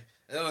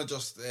 They don't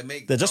adjust. They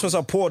make The adjustments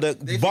are poor.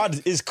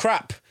 Bud is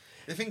crap.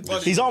 They think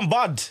Bud He's on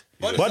Bud.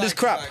 Bud is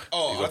crap. Like,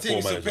 He's a our team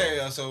is poor manager.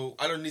 superior, so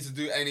I don't need to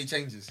do any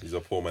changes. He's a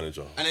poor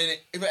manager. And then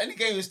if any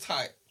game is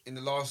tight in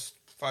the last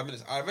 5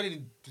 minutes, I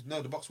already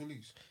know the Bucks will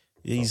lose.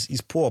 Yeah,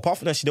 he's poor. Apart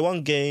from actually, they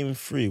won game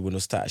 3 when it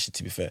was tight, actually,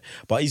 to be fair.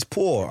 But he's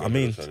poor. I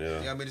mean,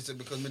 Yeah, Middleton,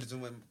 because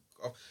Middleton went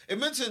off. If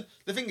Middleton,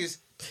 the thing is,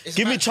 it's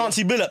give me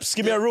Chauncey Billups.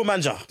 Give me a real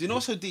manager. Do you know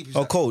what's so deep? Is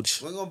Oh, that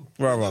coach. When your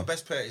Right.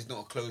 best player is not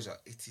a closer,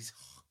 it is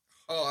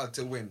hard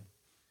to win.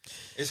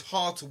 It's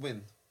hard to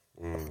win.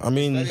 I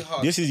mean, very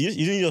hard. you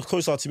need your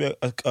closer to be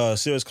a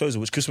serious closer,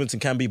 which Chris Middleton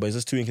can be, but he's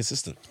just too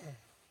inconsistent.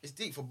 It's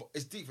deep for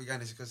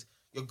Giannis because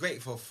you're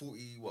great for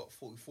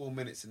 44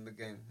 minutes in the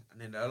game, and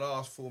then the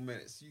last 4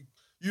 minutes,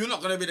 you're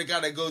not gonna be the guy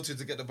they go to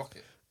get the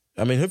bucket.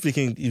 I mean, hopefully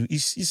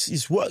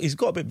he's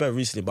got a bit better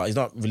recently, but he's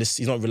not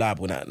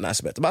reliable in that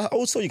aspect. But I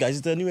will tell you guys,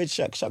 he's the new age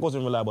Shaq. Shaq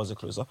wasn't reliable as a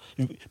closer.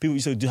 People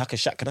used to do hack a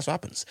Shaq, and that's what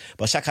happens.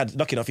 But Shaq had,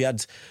 lucky enough, he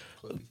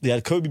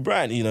had Kobe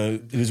Bryant. You know,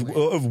 he was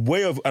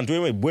way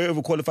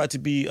overqualified to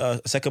be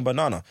a second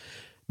banana.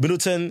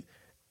 Middleton,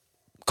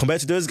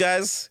 compared to those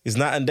guys, is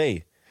night and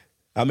day.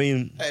 I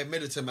mean, Hey,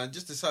 Middleton, man,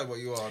 just decide what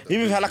you are.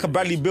 even if you had like a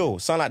Bradley Beal,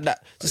 sound like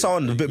that, just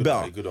sound a bit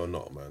better. Good or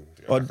not, man.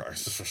 Or-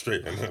 It's just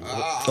frustrating.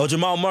 Or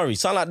Jamal Murray,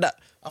 sound like that.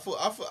 I feel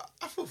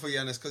for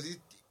Giannis because he.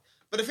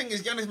 But the thing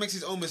is, Giannis makes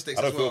his own mistakes.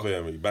 I don't as well. feel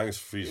for him. He bangs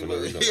threes for no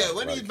reason. Yeah,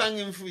 when Like, he's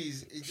banging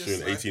threes, he just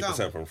shooting like, 18%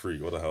 damn. from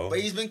free. What the hell? But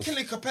he's been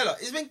killing Capella.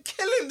 He's been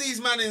killing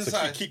these men So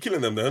inside. keep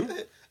killing them then.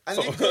 And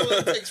he goes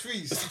and takes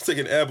threes. Stop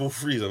taking airball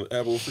threes and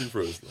airball free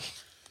throws.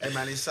 Hey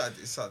man, it's sad.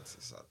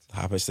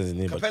 Happy says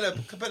it,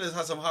 but Capella's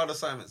had some hard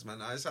assignments, man.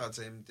 I shout out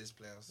to him this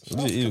playoffs.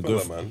 he's Capella,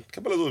 good. man.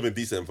 Capella's always been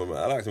decent for me.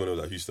 I liked him when he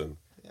was at Houston.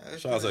 Yeah,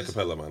 Shout out to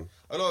Capella, man.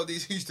 A lot of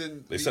these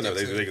Houston. They sent him.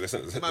 They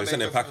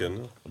sent him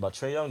packing. But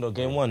Trae Young though,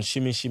 game 1,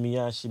 shimmy,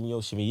 yeah,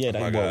 shimmy, shimmy, yeah, that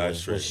my ball God,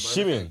 was Trae.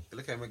 shimmying.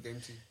 Look at him at game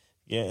 2.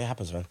 Yeah, it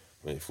happens, man.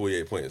 Mate,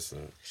 48 points. So.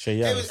 Trae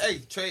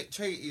Young.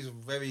 Trey is a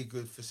very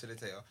good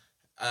facilitator.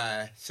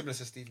 Similar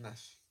to Steve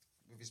Nash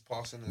with his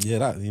passing.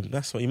 Yeah,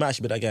 that's what he might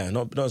actually be that guy.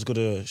 Not as good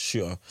a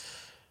shooter,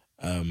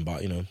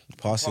 but you know,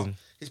 passing.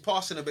 His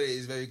passing ability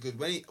is very good.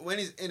 When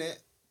he's in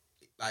it,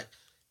 like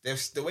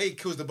the way he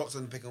kills the box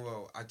on the pick and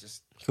roll,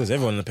 Because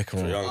everyone in the pick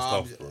and Trae roll.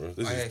 Young's tough, bro.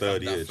 This is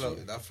third year.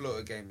 That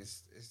floater game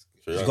is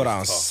Trae He's Young got is out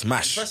and tough.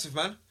 smash. impressive,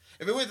 man.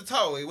 If he wins the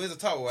title, he wins the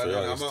title. Trae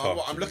Young is tough,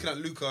 I'm looking at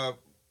Luka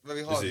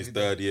very hard. This is his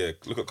third year.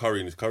 Look at Curry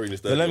in his third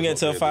But let year. him get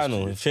to the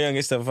final. If Trae Young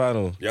gets to the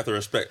final. You have to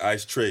respect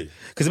Ice Trey.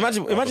 Because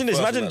imagine this.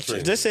 first Imagine, in that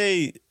train. let's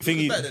say,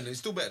 He's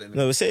still better than him.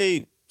 no,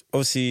 say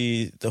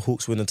obviously the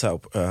Hawks win the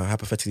title,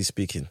 hypothetically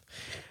speaking,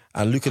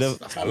 and Luka never.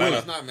 That's my Atlanta.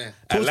 worst nightmare.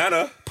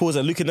 Atlanta. Pause.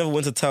 And Luka never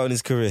wins a title in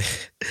his career.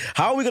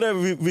 How are we gonna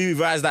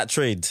revise that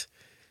trade?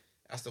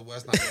 That's the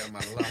worst nightmare of my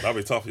life. That'd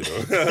be tough, you know.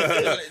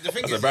 The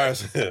thing That's is,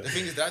 embarrassing. The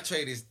thing is, that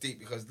trade is deep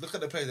because look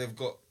at the players they've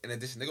got. In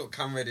addition, they got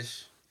Cam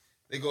Reddish,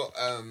 they got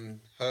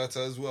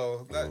Herter as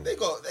well. Like, they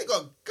got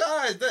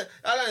guys. That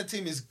Atlanta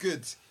team is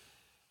good.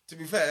 To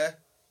be fair,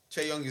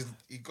 Trae Young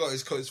he got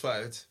his coach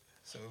fired.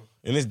 So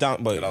In this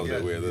down, but That was a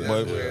bit weird.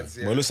 But, weird,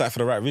 but it looks like for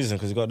the right reason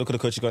because look at the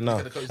coach he got now.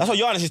 at the coach. That's what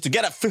Giannis used to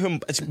get at for him.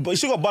 But he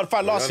still got bad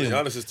fight last year.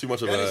 Giannis is too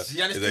much of Giannis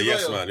is too a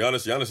yes loyal. man.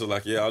 Giannis is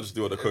like, yeah, I'll just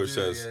do what the coach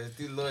says.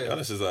 Yeah, do loyal.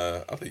 Giannis is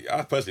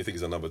I personally think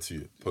he's a number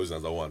 2, posing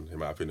as a 1, in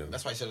my opinion.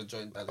 That's why he should have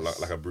joined Dallas.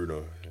 Like a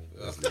Bruno.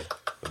 The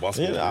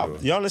basketball Yeah, Bruno.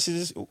 Giannis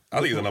is. I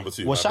think he's a number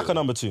 2. Was Shaq a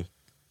number 2?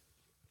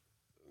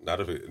 Nah, I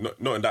don't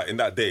think, not in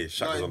that day.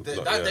 Shaq was on,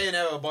 that day and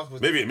era of basketball.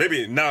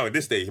 Maybe now in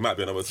this day he might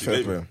be a number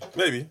 2. Fair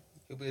Maybe.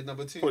 He'll be a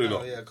number 2. Probably now,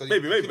 not. Yeah, 'cause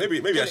maybe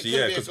he could actually, be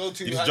yeah. a Because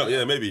go-to you just jump,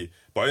 yeah, maybe.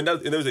 But in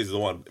those days, he's a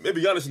 1.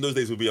 Maybe Giannis in those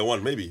days would be a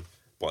 1, maybe.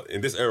 But in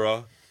this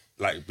era,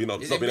 like not being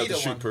able to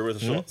shoot perimeter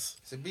shots.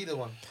 To be the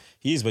one.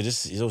 He is, but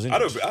he's always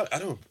injured. I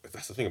don't.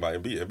 That's the thing about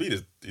Embiid.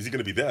 Embiid is he going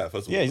to be there?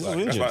 First of all, Yeah, he's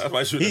always injured. That's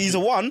my shooting. He's a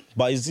 1,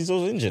 but he's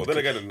always injured. Well, then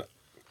again,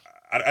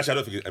 I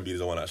don't think Embiid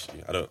is a 1.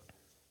 Actually, I don't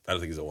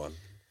think he's a 1.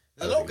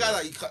 There's a lot of guys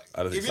that you can't.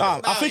 I don't think if so. you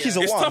look I think he's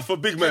a It's 1. tough for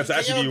big men to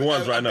actually be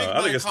 1s right now.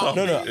 I think it's tough.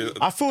 No.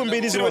 I feel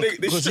Embiid is a 1 They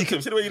because he stripped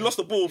him. See the way he lost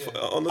the ball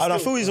on the. and I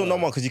still? feel he's on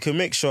number because he can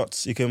make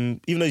shots. He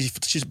can, even though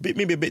he's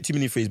maybe a bit too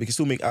many threes, but he can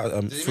still make he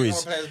make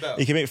threes. other players better?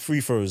 He can make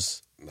free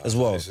throws as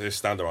well. It's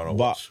standard around.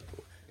 But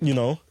you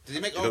know, Did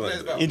he make other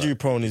players better? injury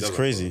prone is doesn't,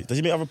 crazy. bro. Does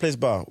he make other players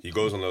better? He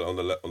goes on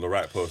the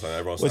right post and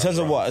everyone's. Well, in terms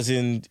of what, as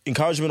in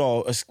encouragement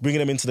or bringing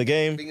them into the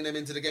game? Bringing them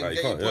into the game, Nah, you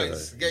get you can't, yeah,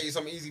 points, get you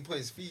some easy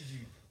points, feed you.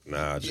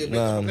 Nah, Yeah, G. make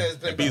other players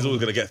play Embiid's better. always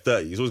gonna get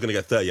 30. He's always gonna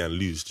get 30 and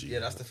lose. G. Yeah,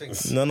 that's the thing.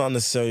 No, not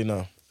necessarily.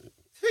 No.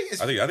 I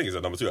I think he's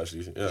a number 2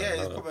 actually. yeah,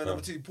 he's probably a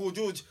number 2. Paul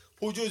George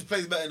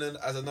plays better than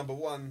as a number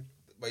 1,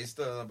 but he's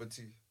still a number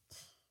 2.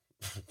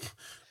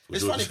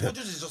 It's funny, Paul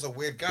George is just a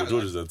weird guy. Paul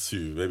George is a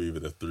 2, maybe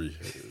even a 3.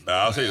 Nah,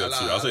 I'll say that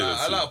 2. I'll say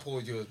that 2. I like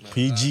Paul George, man.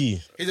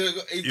 PG. He's a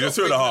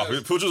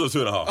 2.5. Paul George is a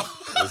 2.5.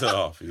 He's a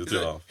 2.5. He's a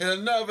 2.5. He's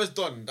a nervous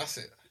don. That's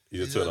it.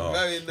 He's a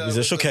 2.5. He's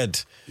a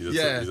shookhead. He's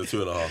a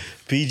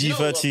 2.5. PG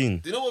 13.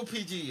 Do you know what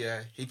PG?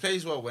 Yeah, he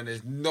plays well when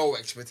there's no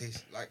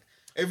expectation. Like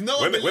if no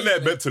when they're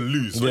meant to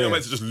lose, when they're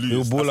meant to just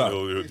lose, he'll ball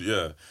out.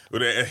 Yeah,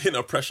 with a hint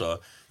of pressure,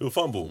 he'll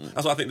fumble.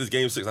 That's why I think this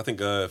game 6. I think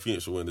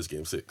Phoenix will win this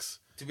game 6.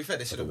 To be fair,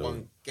 they should have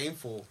won game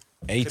 4.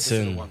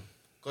 Aiton.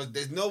 Because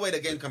there's no way the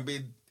game can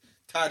be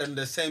tied in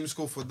the same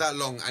score for that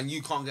long and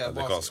you can't get a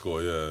basket. They can't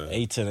score. Yeah.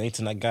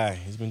 Aiton, that guy.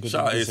 He's been good.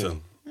 Shout out Aiton.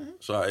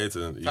 Shout out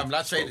Aiton.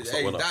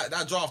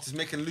 That draft is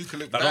making Luka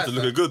look bad. That draft is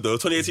man. looking good though.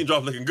 2018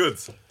 draft looking good.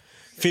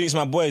 Phoenix,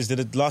 my boys, they're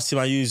the last team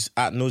I used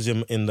at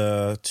nauseum in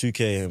the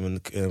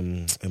 2K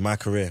in my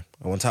career.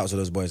 I won titles with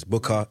those boys.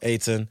 Booker,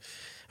 Aiton.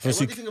 What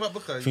do you think about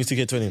Booker? Phoenix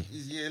 2K20.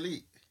 He's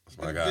elite.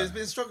 My guy. He's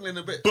been struggling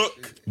a bit.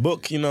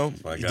 Book, you know,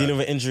 he's dealing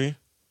with injury.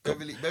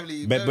 Beverly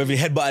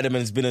headbutted him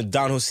and it's been a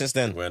downhill since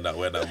then. Wearing that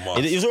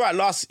mask. He was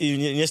alright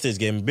in yesterday's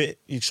game.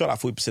 He shot like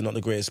 40%, not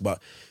the greatest,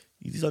 but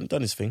he's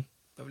done his thing.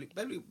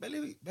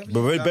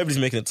 Beverly's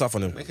making it tough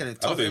on him. Making it I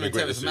tough. don't think it's been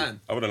great this series.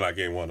 I wouldn't like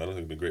game 1. I don't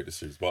think it's been great this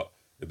series. But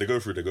if they go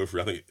through, they go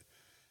through. I think,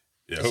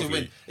 yeah,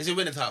 hopefully. It's a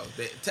winning title.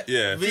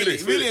 Yeah,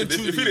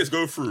 if Phoenix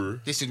go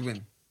through, they should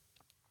win.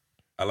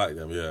 I like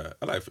them, yeah.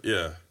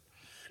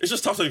 It's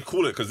just tough to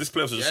call it because this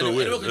playoffs is just so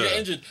weird. Anyone could get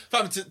injured.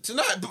 Fam,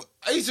 tonight,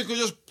 Asa could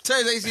just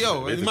tear his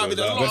ACL. It might be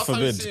the last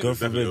time you see him. God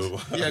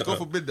forbid. Yeah, God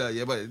forbid that.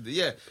 Yeah, but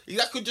yeah,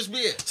 that could just be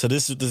it. So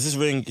does this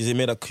ring, is it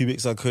made of cubic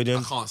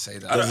zirconium? I can't say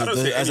that. I don't even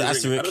say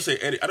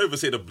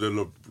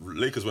the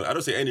Lakers win. I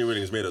don't say any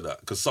winning is made of that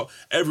because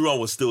everyone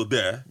was still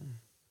there.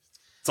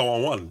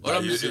 Someone won. What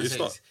I'm just going to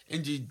say is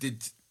injury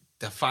did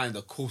define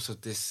the course of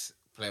this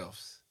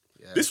playoffs.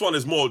 Yeah. This one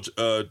is more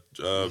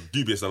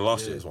dubious than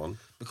last year's one.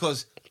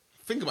 Because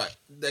think about it,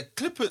 the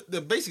Clippers,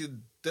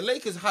 the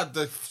Lakers had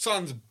the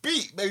Suns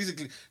beat,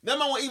 basically. Them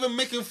man weren't even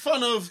making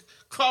fun of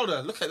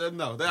Crowder. Look at them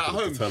now. They're at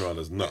home. The turnaround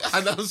is nuts.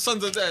 And the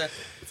Suns are there.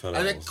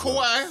 And then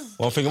Kawhi.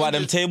 One thing about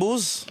them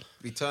tables,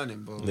 be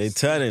turning, bro. They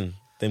turning.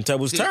 Them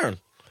tables turn.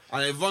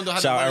 And if Rondo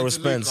had Shout out run into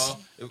Spence.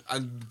 Luka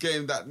and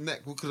getting that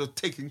neck, we could have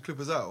taken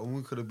Clippers out and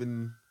we could have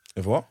been...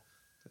 If what?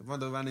 If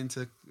Rondo ran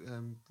into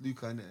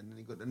Luka and then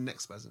he got the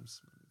neck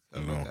spasms. No.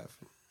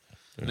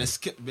 And then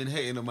Skip been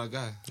hating on my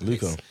guy.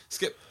 Luka.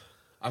 Skip,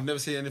 I've never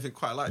seen anything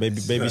quite like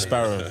this. Baby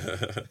Sparrow.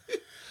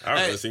 I've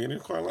never seen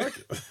anything quite like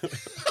it.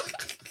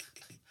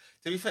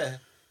 To be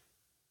fair,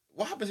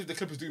 what happens if the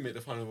Clippers do make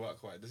the final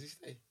without Kawhi? Does he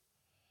stay?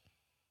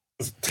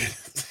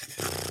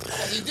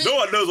 No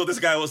one knows what this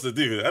guy wants to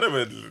do.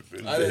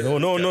 No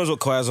one knows what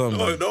Kawhi's on.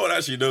 No one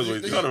actually knows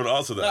what. You can't even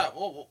answer that. Like,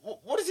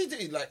 what does he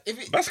do? Like,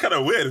 that's kind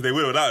of weird if they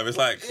win without him. It's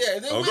like,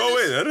 go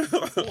away.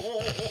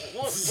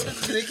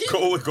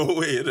 Go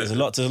away. There's a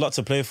lot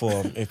to play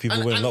for if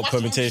people win. A lot of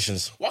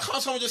permutations. Why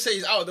can't someone just say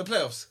he's out of the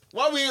playoffs?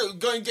 Why are we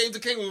going game to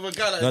game with a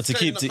guy like? No, to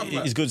keep.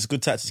 It's good. It's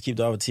good tactic to keep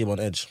the other team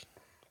on edge.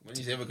 When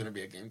he's ever going to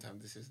be a game time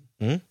this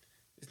season?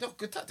 It's not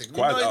good tactic. He's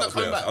not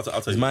coming back. I'll tell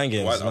it's you. mind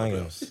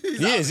games.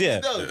 He is,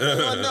 yeah.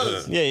 Everyone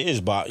knows. Yeah, he is,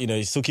 but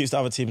he still keeps the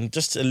other team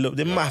just a little.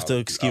 They might have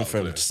to scheme for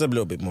him just a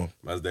little bit more.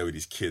 Man's there with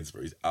his kids,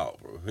 bro. He's out,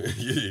 bro.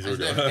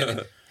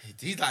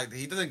 He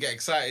doesn't get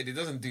excited. He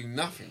doesn't do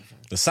nothing.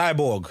 The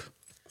cyborg.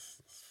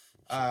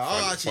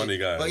 Funny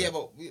guy.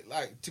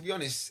 But to be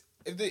honest,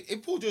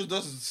 if Paul George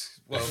does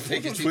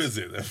take his wins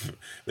it,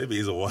 maybe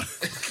he's a one.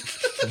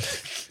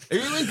 If he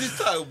wins this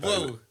title,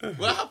 bro,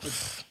 what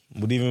happens?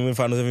 Would even win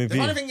Finals MVP. The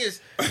funny thing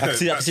is, I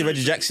can see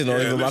Reggie Jackson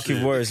or even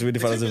Marquis Morris win the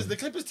Finals MVP. The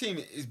Clippers team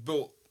is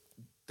built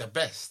the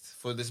best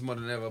for this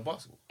modern era of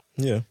basketball.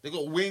 Yeah. They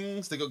got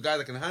wings, they got guys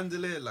that can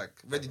handle it. Like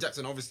Reggie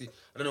Jackson, obviously,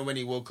 I don't know when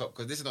he woke up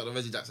because this is not the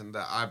Reggie Jackson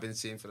that I've been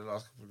seeing for the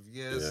last couple of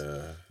years.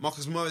 Yeah.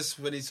 Marcus Morris,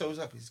 when he shows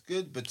up, he's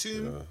good.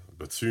 Batum,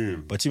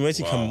 where's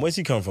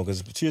he come from?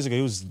 Because 2 years ago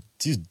he was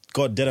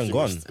god dead and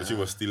gone. Batum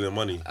was stealing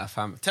money.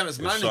 Terrence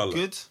Mann is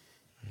good.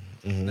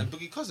 And then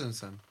Boogie Cousins,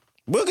 son.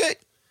 Boogie.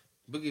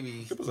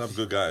 Clippers have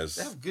good guys.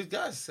 They have good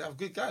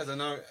guys. I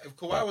know if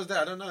Kawhi was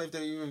there, I don't know if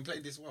they even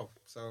played this well.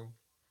 So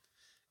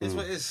it's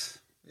what it is.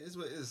 It is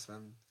what it is,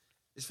 man.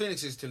 It's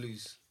Phoenix's to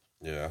lose.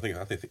 Yeah, I think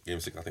game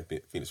 6. I think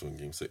Phoenix win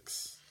game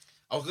 6.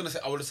 I would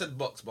have said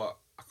Bucks, but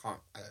I can't.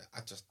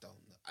 I just don't.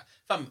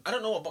 Fam, I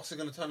don't know what Bucks are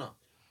gonna turn up.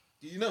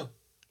 Do you know?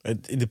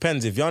 It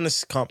depends. If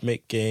Giannis can't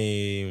make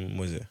game,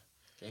 what is it?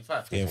 Game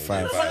 5. Game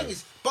 5. The funny thing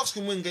is, Bucks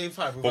can win game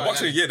 5. But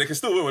Bucks, they can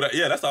still win with that.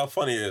 Yeah, that's how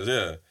funny it is.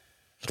 Yeah.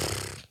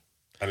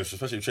 And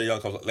especially if Trae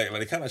Young comes, like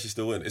they can actually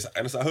still win. It's at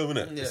home,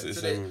 isn't it?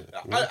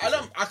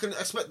 Yeah, I can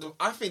expect.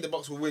 I think the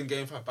Bucks will win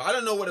Game 5, but I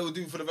don't know what they will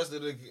do for the rest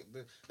of the.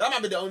 That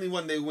might be the only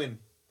one they win,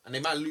 and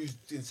they might lose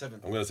in 7.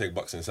 I'm gonna take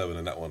Bucks in 7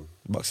 in that one.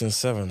 Bucks in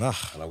 7. And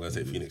I'm gonna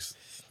take Phoenix.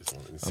 This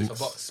one in 6.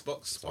 So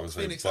Bucks,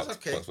 Phoenix. That's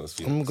okay.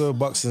 I'm gonna go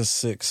Bucks in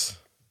 6.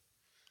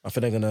 I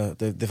think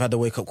they've had the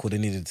wake up call they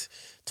needed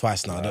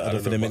twice now. I don't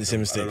think they made the same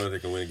mistake. I don't know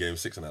if they can win Game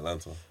 6 in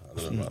Atlanta. I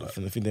don't know about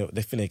that. I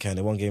think they can.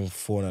 They won Game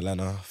 4 in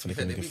Atlanta. I think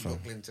they can make it fun.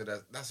 Brooklyn, so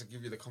that's to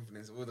give you the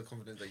confidence, all the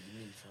confidence that you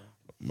need.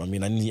 Fam. I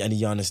mean, I need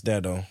Giannis there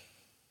though.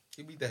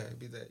 He'll be there.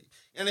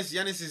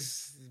 Giannis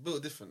is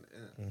built different,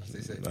 as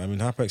they say. I mean,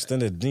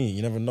 hyperextended knee.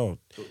 You never know.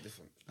 Built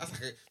different. That's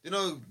like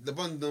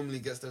LeBron normally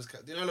gets those.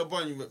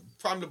 LeBron,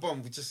 prime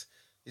LeBron,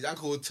 his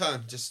ankle will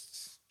turn,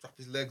 just drop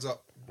his legs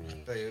up,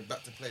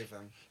 back to play,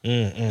 fam.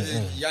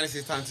 Giannis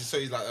is time to show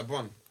he's like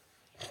LeBron.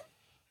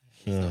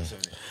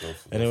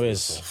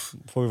 Anyways,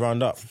 before we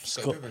round up,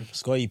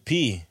 Scotty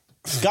P.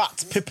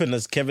 Scott Pippen,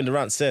 as Kevin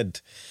Durant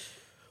said.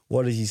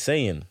 What is he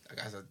saying? That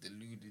guy's a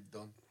deluded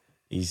don.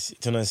 This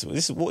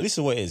is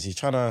what it is. He's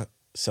trying to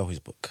sell his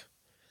book.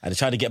 And he's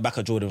trying to get back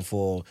at Jordan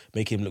for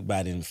making him look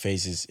bad in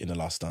phases in The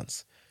Last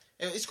Dance.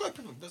 Yeah, it's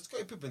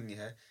Scotty Pippen,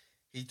 yeah.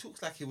 He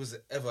talks like he was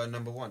ever a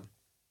number one.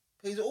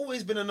 But he's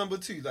always been a number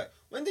two. Like,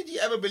 when did you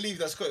ever believe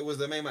that Scotty was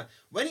the main man?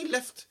 When he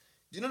left,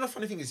 do you know the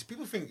funny thing is,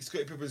 people think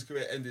Scotty Pippen's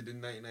career ended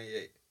in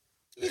 1998.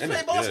 He was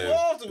playing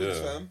basketball afterwards,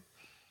 fam.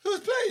 He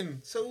was playing.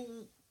 So,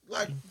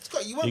 like,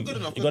 Scotty, you weren't good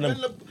enough.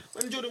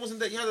 When Jordan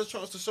wasn't there, you had a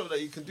chance to show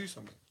that you can do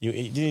something.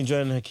 Didn't you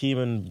join Hakeem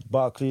and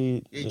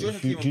Barkley? Yeah, he joined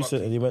Hakeem and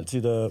Barkley. And he went to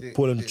the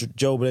Portland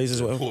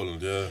Trailblazers.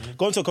 Portland, yeah.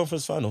 Going to a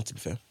conference final, to be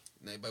fair.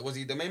 No, but was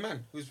he the main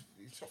man? He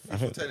shot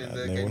 10 in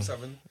the Game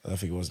 7. I don't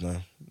think it was, no.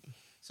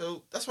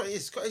 So that's what it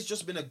is. Scotty's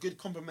just been a good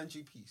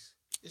complementary piece.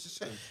 It's a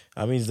shame.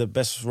 I mean, he's the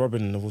best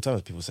Robin of all time,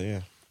 as people say,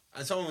 yeah.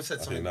 And someone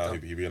said something. I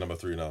think now he'd be a number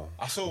 3 now.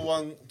 I saw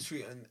one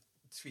tweet.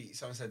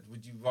 Someone said,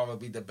 "Would you rather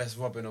be the best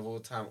Robin of all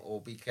time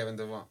or be Kevin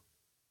Durant?"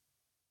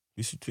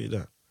 You should tweet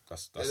that.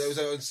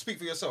 Speak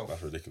for yourself.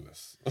 That's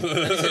ridiculous. And he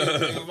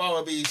said, you'd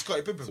rather be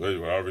Scottie Pippen. So wait,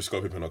 rather be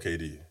Scottie Pippen or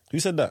KD? Who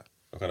said that?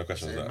 What kind of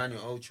question is that?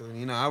 Emmanuel Ultra.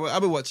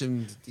 I've been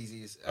watching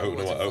these.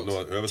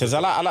 Because I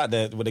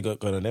like what they got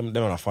going on.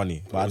 Them are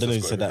funny, but I don't know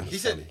who said that. He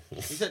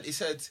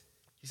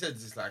said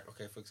it's like,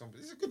 okay, for example,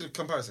 this is a good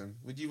comparison.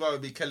 Would you rather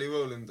be Kelly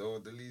Rowland or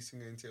the lead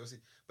singer in TLC?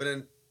 But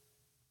then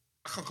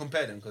I can't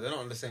compare them because they're not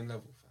on the same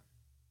level. Fam.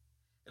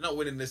 They're not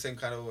winning the same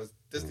kind of awards.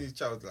 Destiny's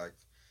Child, like,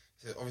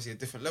 it's obviously a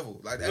different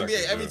level. Like the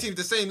NBA, every team's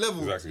the same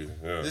level. Exactly,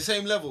 yeah. The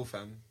same level,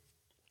 fam.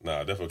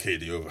 Nah, definitely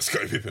KD over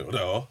Scottie Pippen,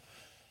 whatever.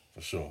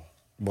 For sure.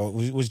 Well,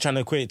 was he trying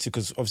to equate it to,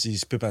 because obviously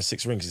Pippen has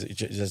 6 rings.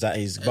 Is that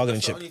his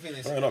bargaining chip?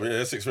 Fair enough,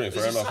 yeah, 6 rings.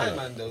 Fair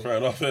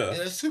enough, yeah. Yeah,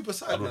 it's super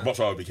side, man. I'd much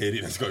rather be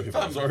KD than Scottie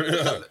Pippen. I'm sorry.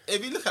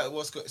 If you look at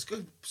what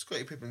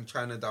Scottie Pippen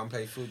trying to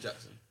downplay Phil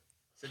Jackson,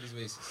 said he's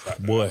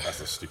racist. Boy.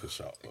 That's a stupid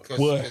shout.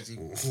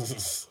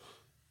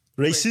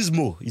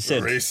 Racismo, he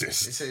said.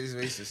 Racist. He said he's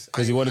racist.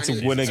 Because he wanted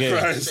to win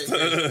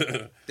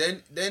again.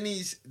 Then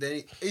he's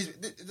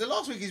the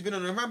last week he's been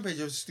on a rampage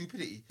of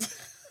stupidity.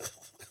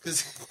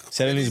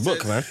 Selling his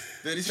book, man.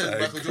 Then he said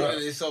Michael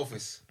Jordan is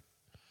selfish.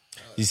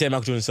 You say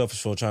Michael Jordan is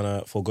selfish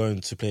for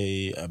going to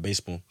play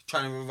baseball.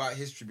 Trying to rewrite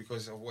history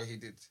because of what he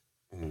did.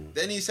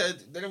 Then he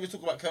said, then we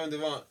talk about Kevin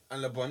Durant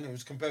and LeBron, he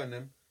was comparing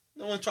them.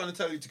 No one's trying to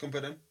tell you to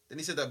compare them. Then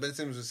he said that Ben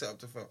Simmons was set up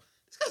to fail.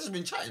 This guy's just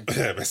been chatting.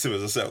 Yeah, Ben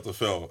Simmons was set up to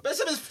fail. Ben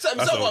Simmons set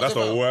himself up to fail.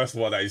 That's the worst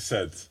one that he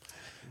said.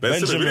 Ben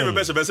Simmons, we didn't even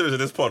mention Ben Simmons in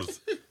this pod.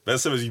 Ben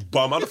Simmons, you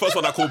bum. I'm the first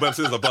one that called Ben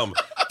Simmons a bum.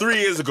 3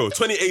 years ago,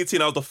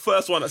 2018, I was the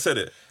first one that said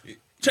it.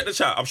 Check the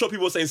chat. I'm sure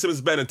people were saying Simmons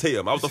is better than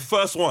Tatum. I was the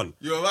first one.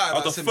 You're right. I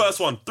was the first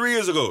one 3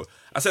 years ago.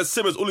 I said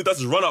Simmons, all he does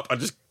is run up and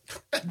just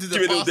give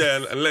it in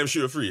there and let him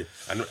shoot a free.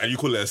 And you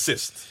call it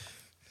assist.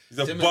 He's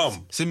a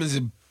bum. Simmons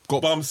has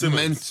got bum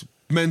Simmons.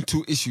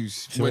 Mental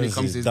issues when it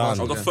comes to his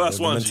basketball. I was the first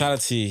one.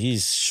 Mentality,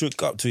 he's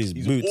shook up to his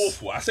boots. He's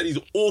awful. I said he's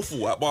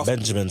awful at basketball.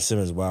 Benjamin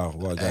Simmons, wow.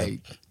 What a guy.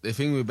 Hey, the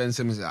thing with Ben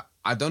Simmons,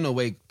 I don't know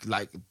where,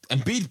 like,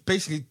 Embiid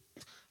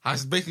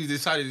has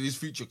decided his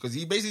future because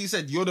he basically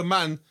said, you're the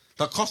man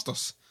that cost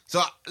us.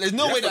 So there's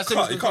no way that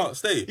Simmons he can't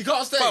stay. He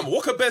can't stay. Fam,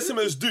 what could Ben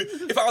Simmons do?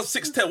 If I was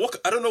 6'10",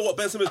 I don't know what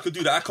Ben Simmons could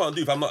do that I can't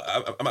do if I'm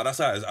at that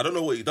size. I don't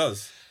know what he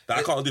does that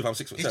I can't do if I'm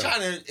 6'10".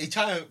 He's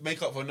trying to make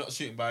up for not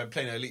shooting by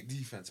playing elite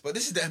defense. But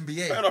this is the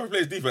NBA. Fair enough, he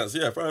plays defense,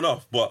 yeah, fair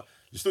enough. But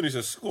you still need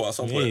to score at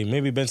some point.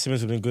 Maybe Ben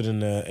Simmons would have been good in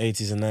the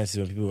 80s and 90s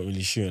when people weren't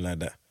really shooting like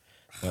that.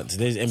 But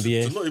today's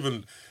NBA... To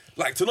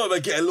not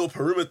even get a little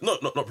perimeter...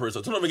 Not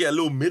perimeter. To not even get a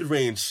little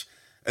mid-range,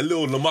 a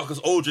little LaMarcus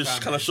Aldridge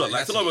kind of shot.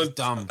 Like, to not even...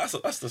 Dumb.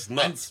 That's just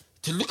nuts. And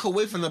to look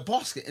away from the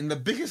basket in the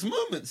biggest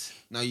moments.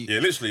 Yeah,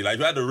 literally. Like, if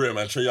you had the rim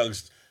and Trae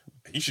Young's...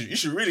 You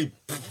should really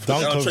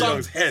dunk on Trae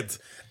Young's head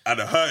and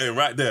hurt him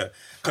right there.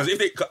 Because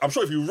I'm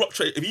sure if you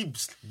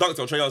dunked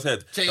on Trae Young's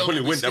head, they'll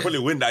probably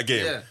win that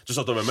game just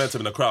off the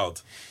momentum in the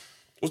crowd.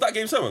 Was that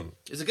Game 7?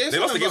 It's a Game 7. They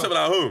lost the Game 7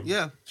 at home.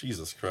 Yeah.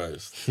 Jesus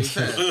Christ.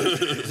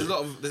 There's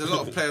a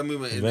lot of player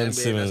movement in the NBA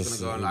Simmons,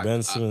 that's going to go on. Like,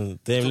 Ben Simmons,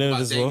 Dame Lillard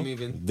as well.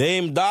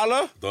 Dame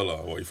Dollar.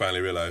 What you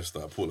finally realised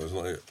that Portland's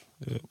not it.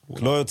 Yeah.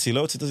 Loyalty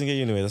doesn't get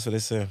you anywhere. That's what they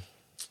say.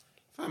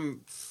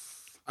 Fam,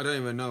 I don't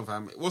even know,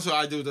 fam. What's the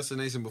ideal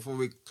destination before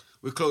we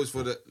close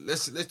for the...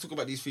 Let's talk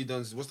about these 3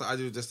 dons. What's the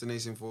ideal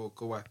destination for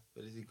Kawhi?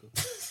 Where does he go?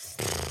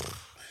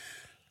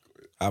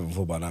 I haven't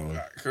thought about that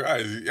one.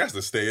 He has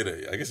to stay in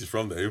it. I guess he's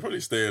from there. He'll probably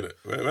stay in it.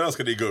 Where else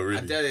could he go, really?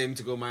 I dare him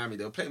to go Miami.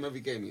 They'll play him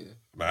every game, you know.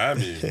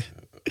 Miami.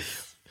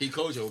 He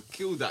coach will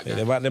kill that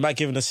guy. They might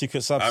give him a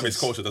secret substance.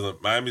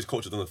 Miami's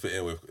culture doesn't fit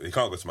in with. He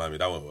can't go to Miami.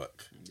 That won't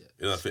work. Yeah.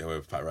 It doesn't fit in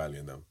with Pat Riley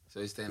and them. So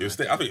he's staying. He'll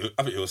stay. I think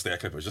he'll stay at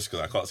Clippers just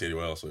because I can't see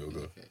anywhere else where he'll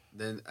go. Okay.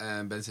 Then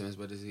Ben Simmons,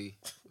 where does he?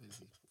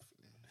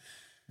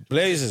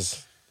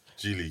 Blazers.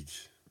 G League.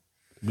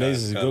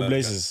 Blazers. Go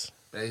Blazers.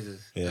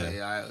 Blazers.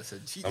 Yeah. I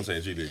said G League. I'm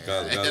saying G League.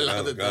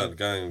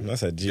 Gang. I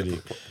said G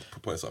League.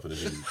 Put points up in the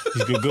G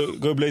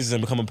League. Go Blazers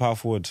and become a power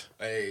forward.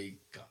 Hey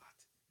God.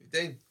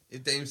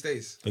 If Dame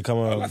stays,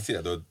 Become I see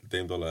that though.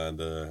 Dame Dollar and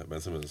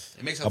Ben Simmons.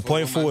 it makes a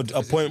point forward,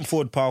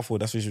 power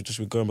forward. That's what you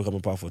should go and become a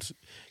power forward.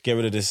 Get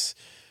rid of this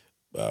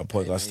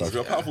point guard stuff. If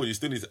you're a power forward, you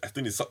still need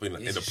something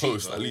like in the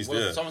post at least.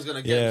 Yeah. Someone's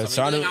gonna get.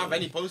 Surround him. Have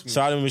any post.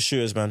 Surround him with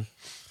shooters, man.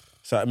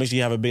 So make sure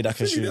you have a big that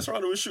can shoot.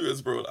 Surround him with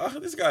shooters, bro.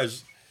 This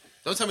guy's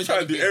don't tell me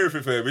trying to do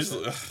everything for him.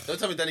 Don't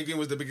tell me Danny Green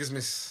was the biggest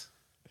miss.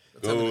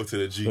 Go to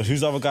the G. Who's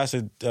the other guy?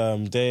 Said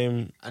Dame.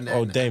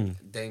 Dame.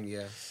 Dame,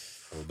 yeah.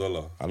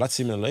 Dollar. I'd like to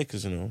see him in the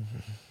Lakers. You know.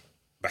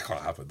 That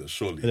can't happen, though,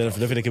 surely. I don't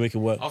think they can make it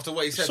work. After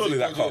what he said, surely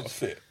that can't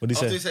fit. What did he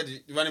say? After he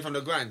said running from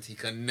the grind, he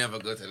can never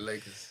go to the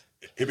Lakers.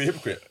 He'll be a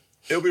hypocrite.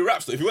 It'll be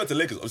raps. If he went to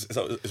Lakers, it's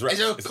raps. It's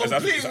a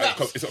complete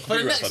raps. It's a For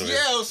the next year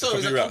or so,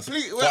 it's a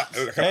complete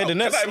raps. Hey, the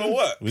Nets. Can that even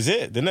work? Was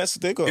it? The Nets,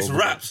 they got It's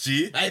raps,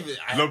 G.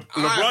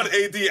 LeBron,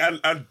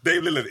 AD, and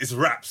Dame Lillard. It's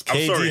raps. I'm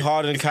KD, sorry.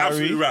 Harden, it's Kyrie.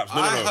 absolutely raps.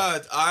 No.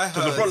 I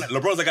heard.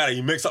 LeBron's the guy that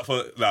he makes up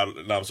for. No,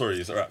 I'm sorry.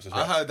 It's raps.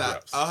 I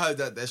heard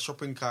that they're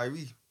shopping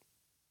Kyrie.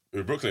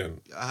 In Brooklyn.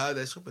 I heard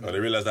they're shopping. They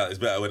realised that it's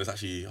better when it's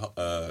actually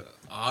harder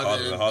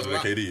than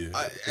KD.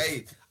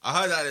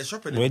 I heard that they're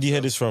shopping. Where do you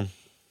hear this from?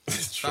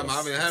 I'm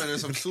having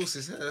some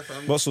sources here.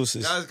 What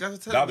sources?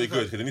 That'd be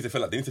good because they need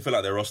to fill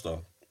out their roster.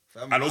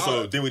 And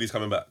also, Dinwiddie's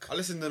coming back. I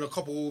listened to a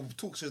couple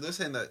talk shows. They're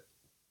saying that.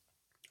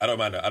 I don't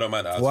mind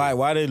that. Why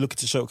are they looking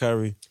to shop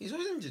Kyrie? He's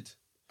always injured.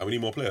 And we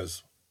need more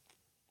players.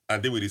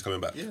 And Dinwiddie's coming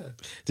back. Yeah.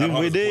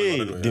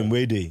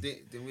 Dinwiddie.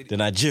 The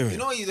Nigerian. You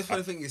know what the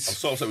funny thing is? I'm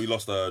so upset we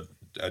lost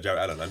Jarrett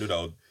Allen. I knew that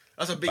would...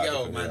 That's a big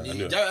L, man.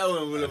 Jarrett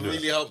Allen would have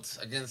really helped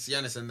against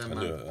Giannis and them,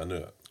 man. I knew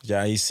it.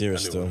 Yeah, he's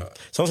serious still.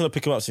 Someone's gonna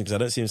pick him up soon because I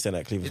don't see him staying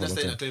at Cleveland.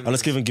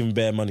 Unless Cleveland give him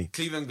bare money.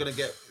 Cleveland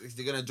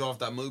they're gonna draft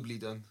that Mobley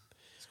done.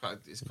 It's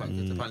quite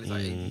good. Apparently, it's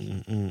like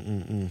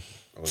 80.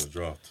 I want to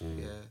draft.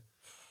 Yeah,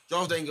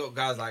 draft ain't got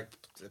guys like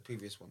the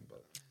previous one,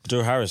 but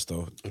Joe Harris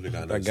though.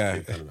 That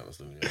guy.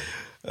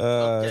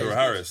 Joe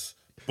Harris,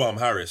 Bum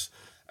Harris.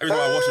 Every time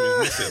I watch him,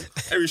 he's missing.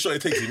 Every shot he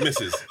takes, he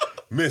misses.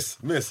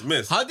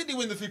 Miss. How did he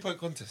win the 3-point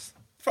contest?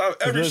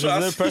 Every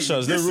shot, no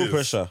pressure. There's no real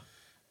pressure.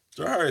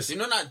 Joe Harris. You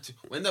know that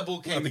when the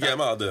ball came, to get him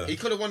out of there. He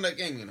could have won that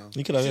game. You know,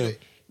 he could have. Yeah.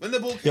 When the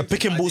ball came, you're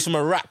picking balls from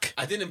a rack.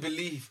 I did not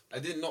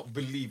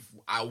believe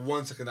at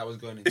 1 second that was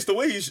going in. It's the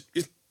way it's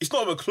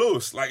not even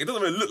close. Like it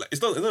doesn't even look like it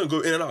doesn't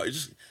go in and out.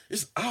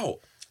 It's out.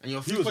 And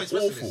you're he was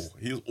awful.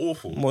 He was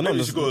awful. Well, no,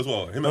 should go as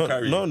well. Him and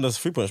Kyrie. No, that's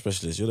 3-point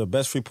specialist. You're the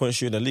best 3-point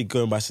shooter in the league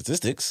going by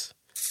statistics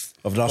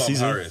of last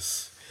season.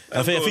 Harris.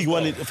 I think he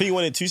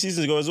won it 2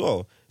 seasons ago as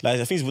well. Like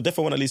I think he's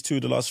definitely won at least 2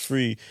 of the last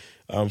 3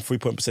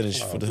 3-point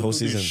percentage for the whole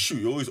season.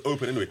 You're always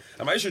open anyway.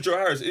 And my issue with Joe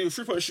Harris, he's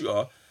a 3-point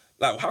shooter.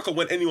 Like, how come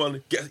when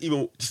anyone gets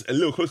even just a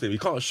little closer to him, he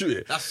can't shoot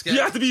it? That's scary.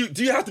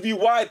 Do you have to be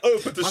wide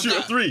open to shoot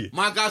a 3?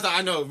 My guys that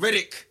I know,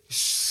 Reddick,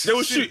 they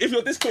will shoot. If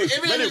you're this close,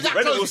 Reddick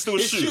will still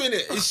shoot.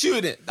 He's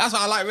shooting it. That's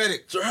why I like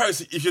Reddick. Joe Harris,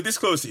 if you're this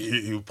close,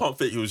 he'll pump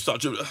fake. He'll start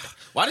dribbling.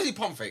 Why does he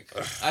pump fake?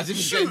 As if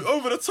shoot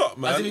over the top,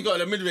 man. As if he got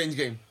in a mid-range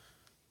game.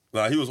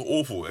 Nah, he was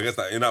awful against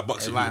that in that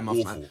boxing. He was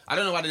awful. Man. I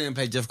don't know why they didn't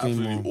play Jeff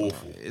Green more.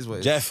 Awful. It is what it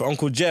is. Jeff,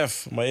 Uncle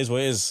Jeff, but it is what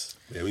it is.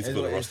 Yeah, we need to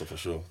build a roster for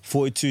sure.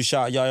 42,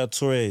 shout out Yaya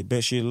Toure.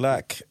 Make sure you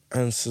like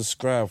and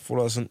subscribe.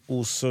 Follow us on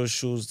all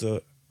socials,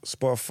 the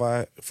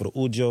Spotify for the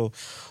audio,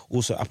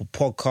 also Apple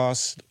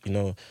Podcasts. You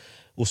know,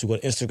 also we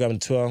got Instagram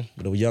and Twitter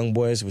with the young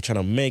boys. We're trying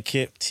to make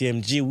it.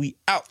 TMG, we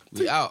out.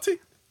 We out.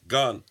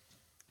 Gone.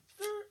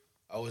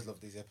 I always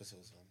love these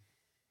episodes,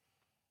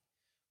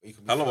 man.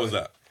 How long was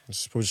that?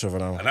 It's probably just over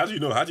an hour. And how do you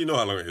know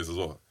how long it is as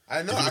well?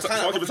 I know. I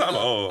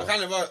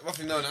kind of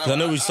roughly know. I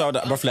know we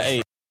started at roughly at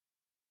 8.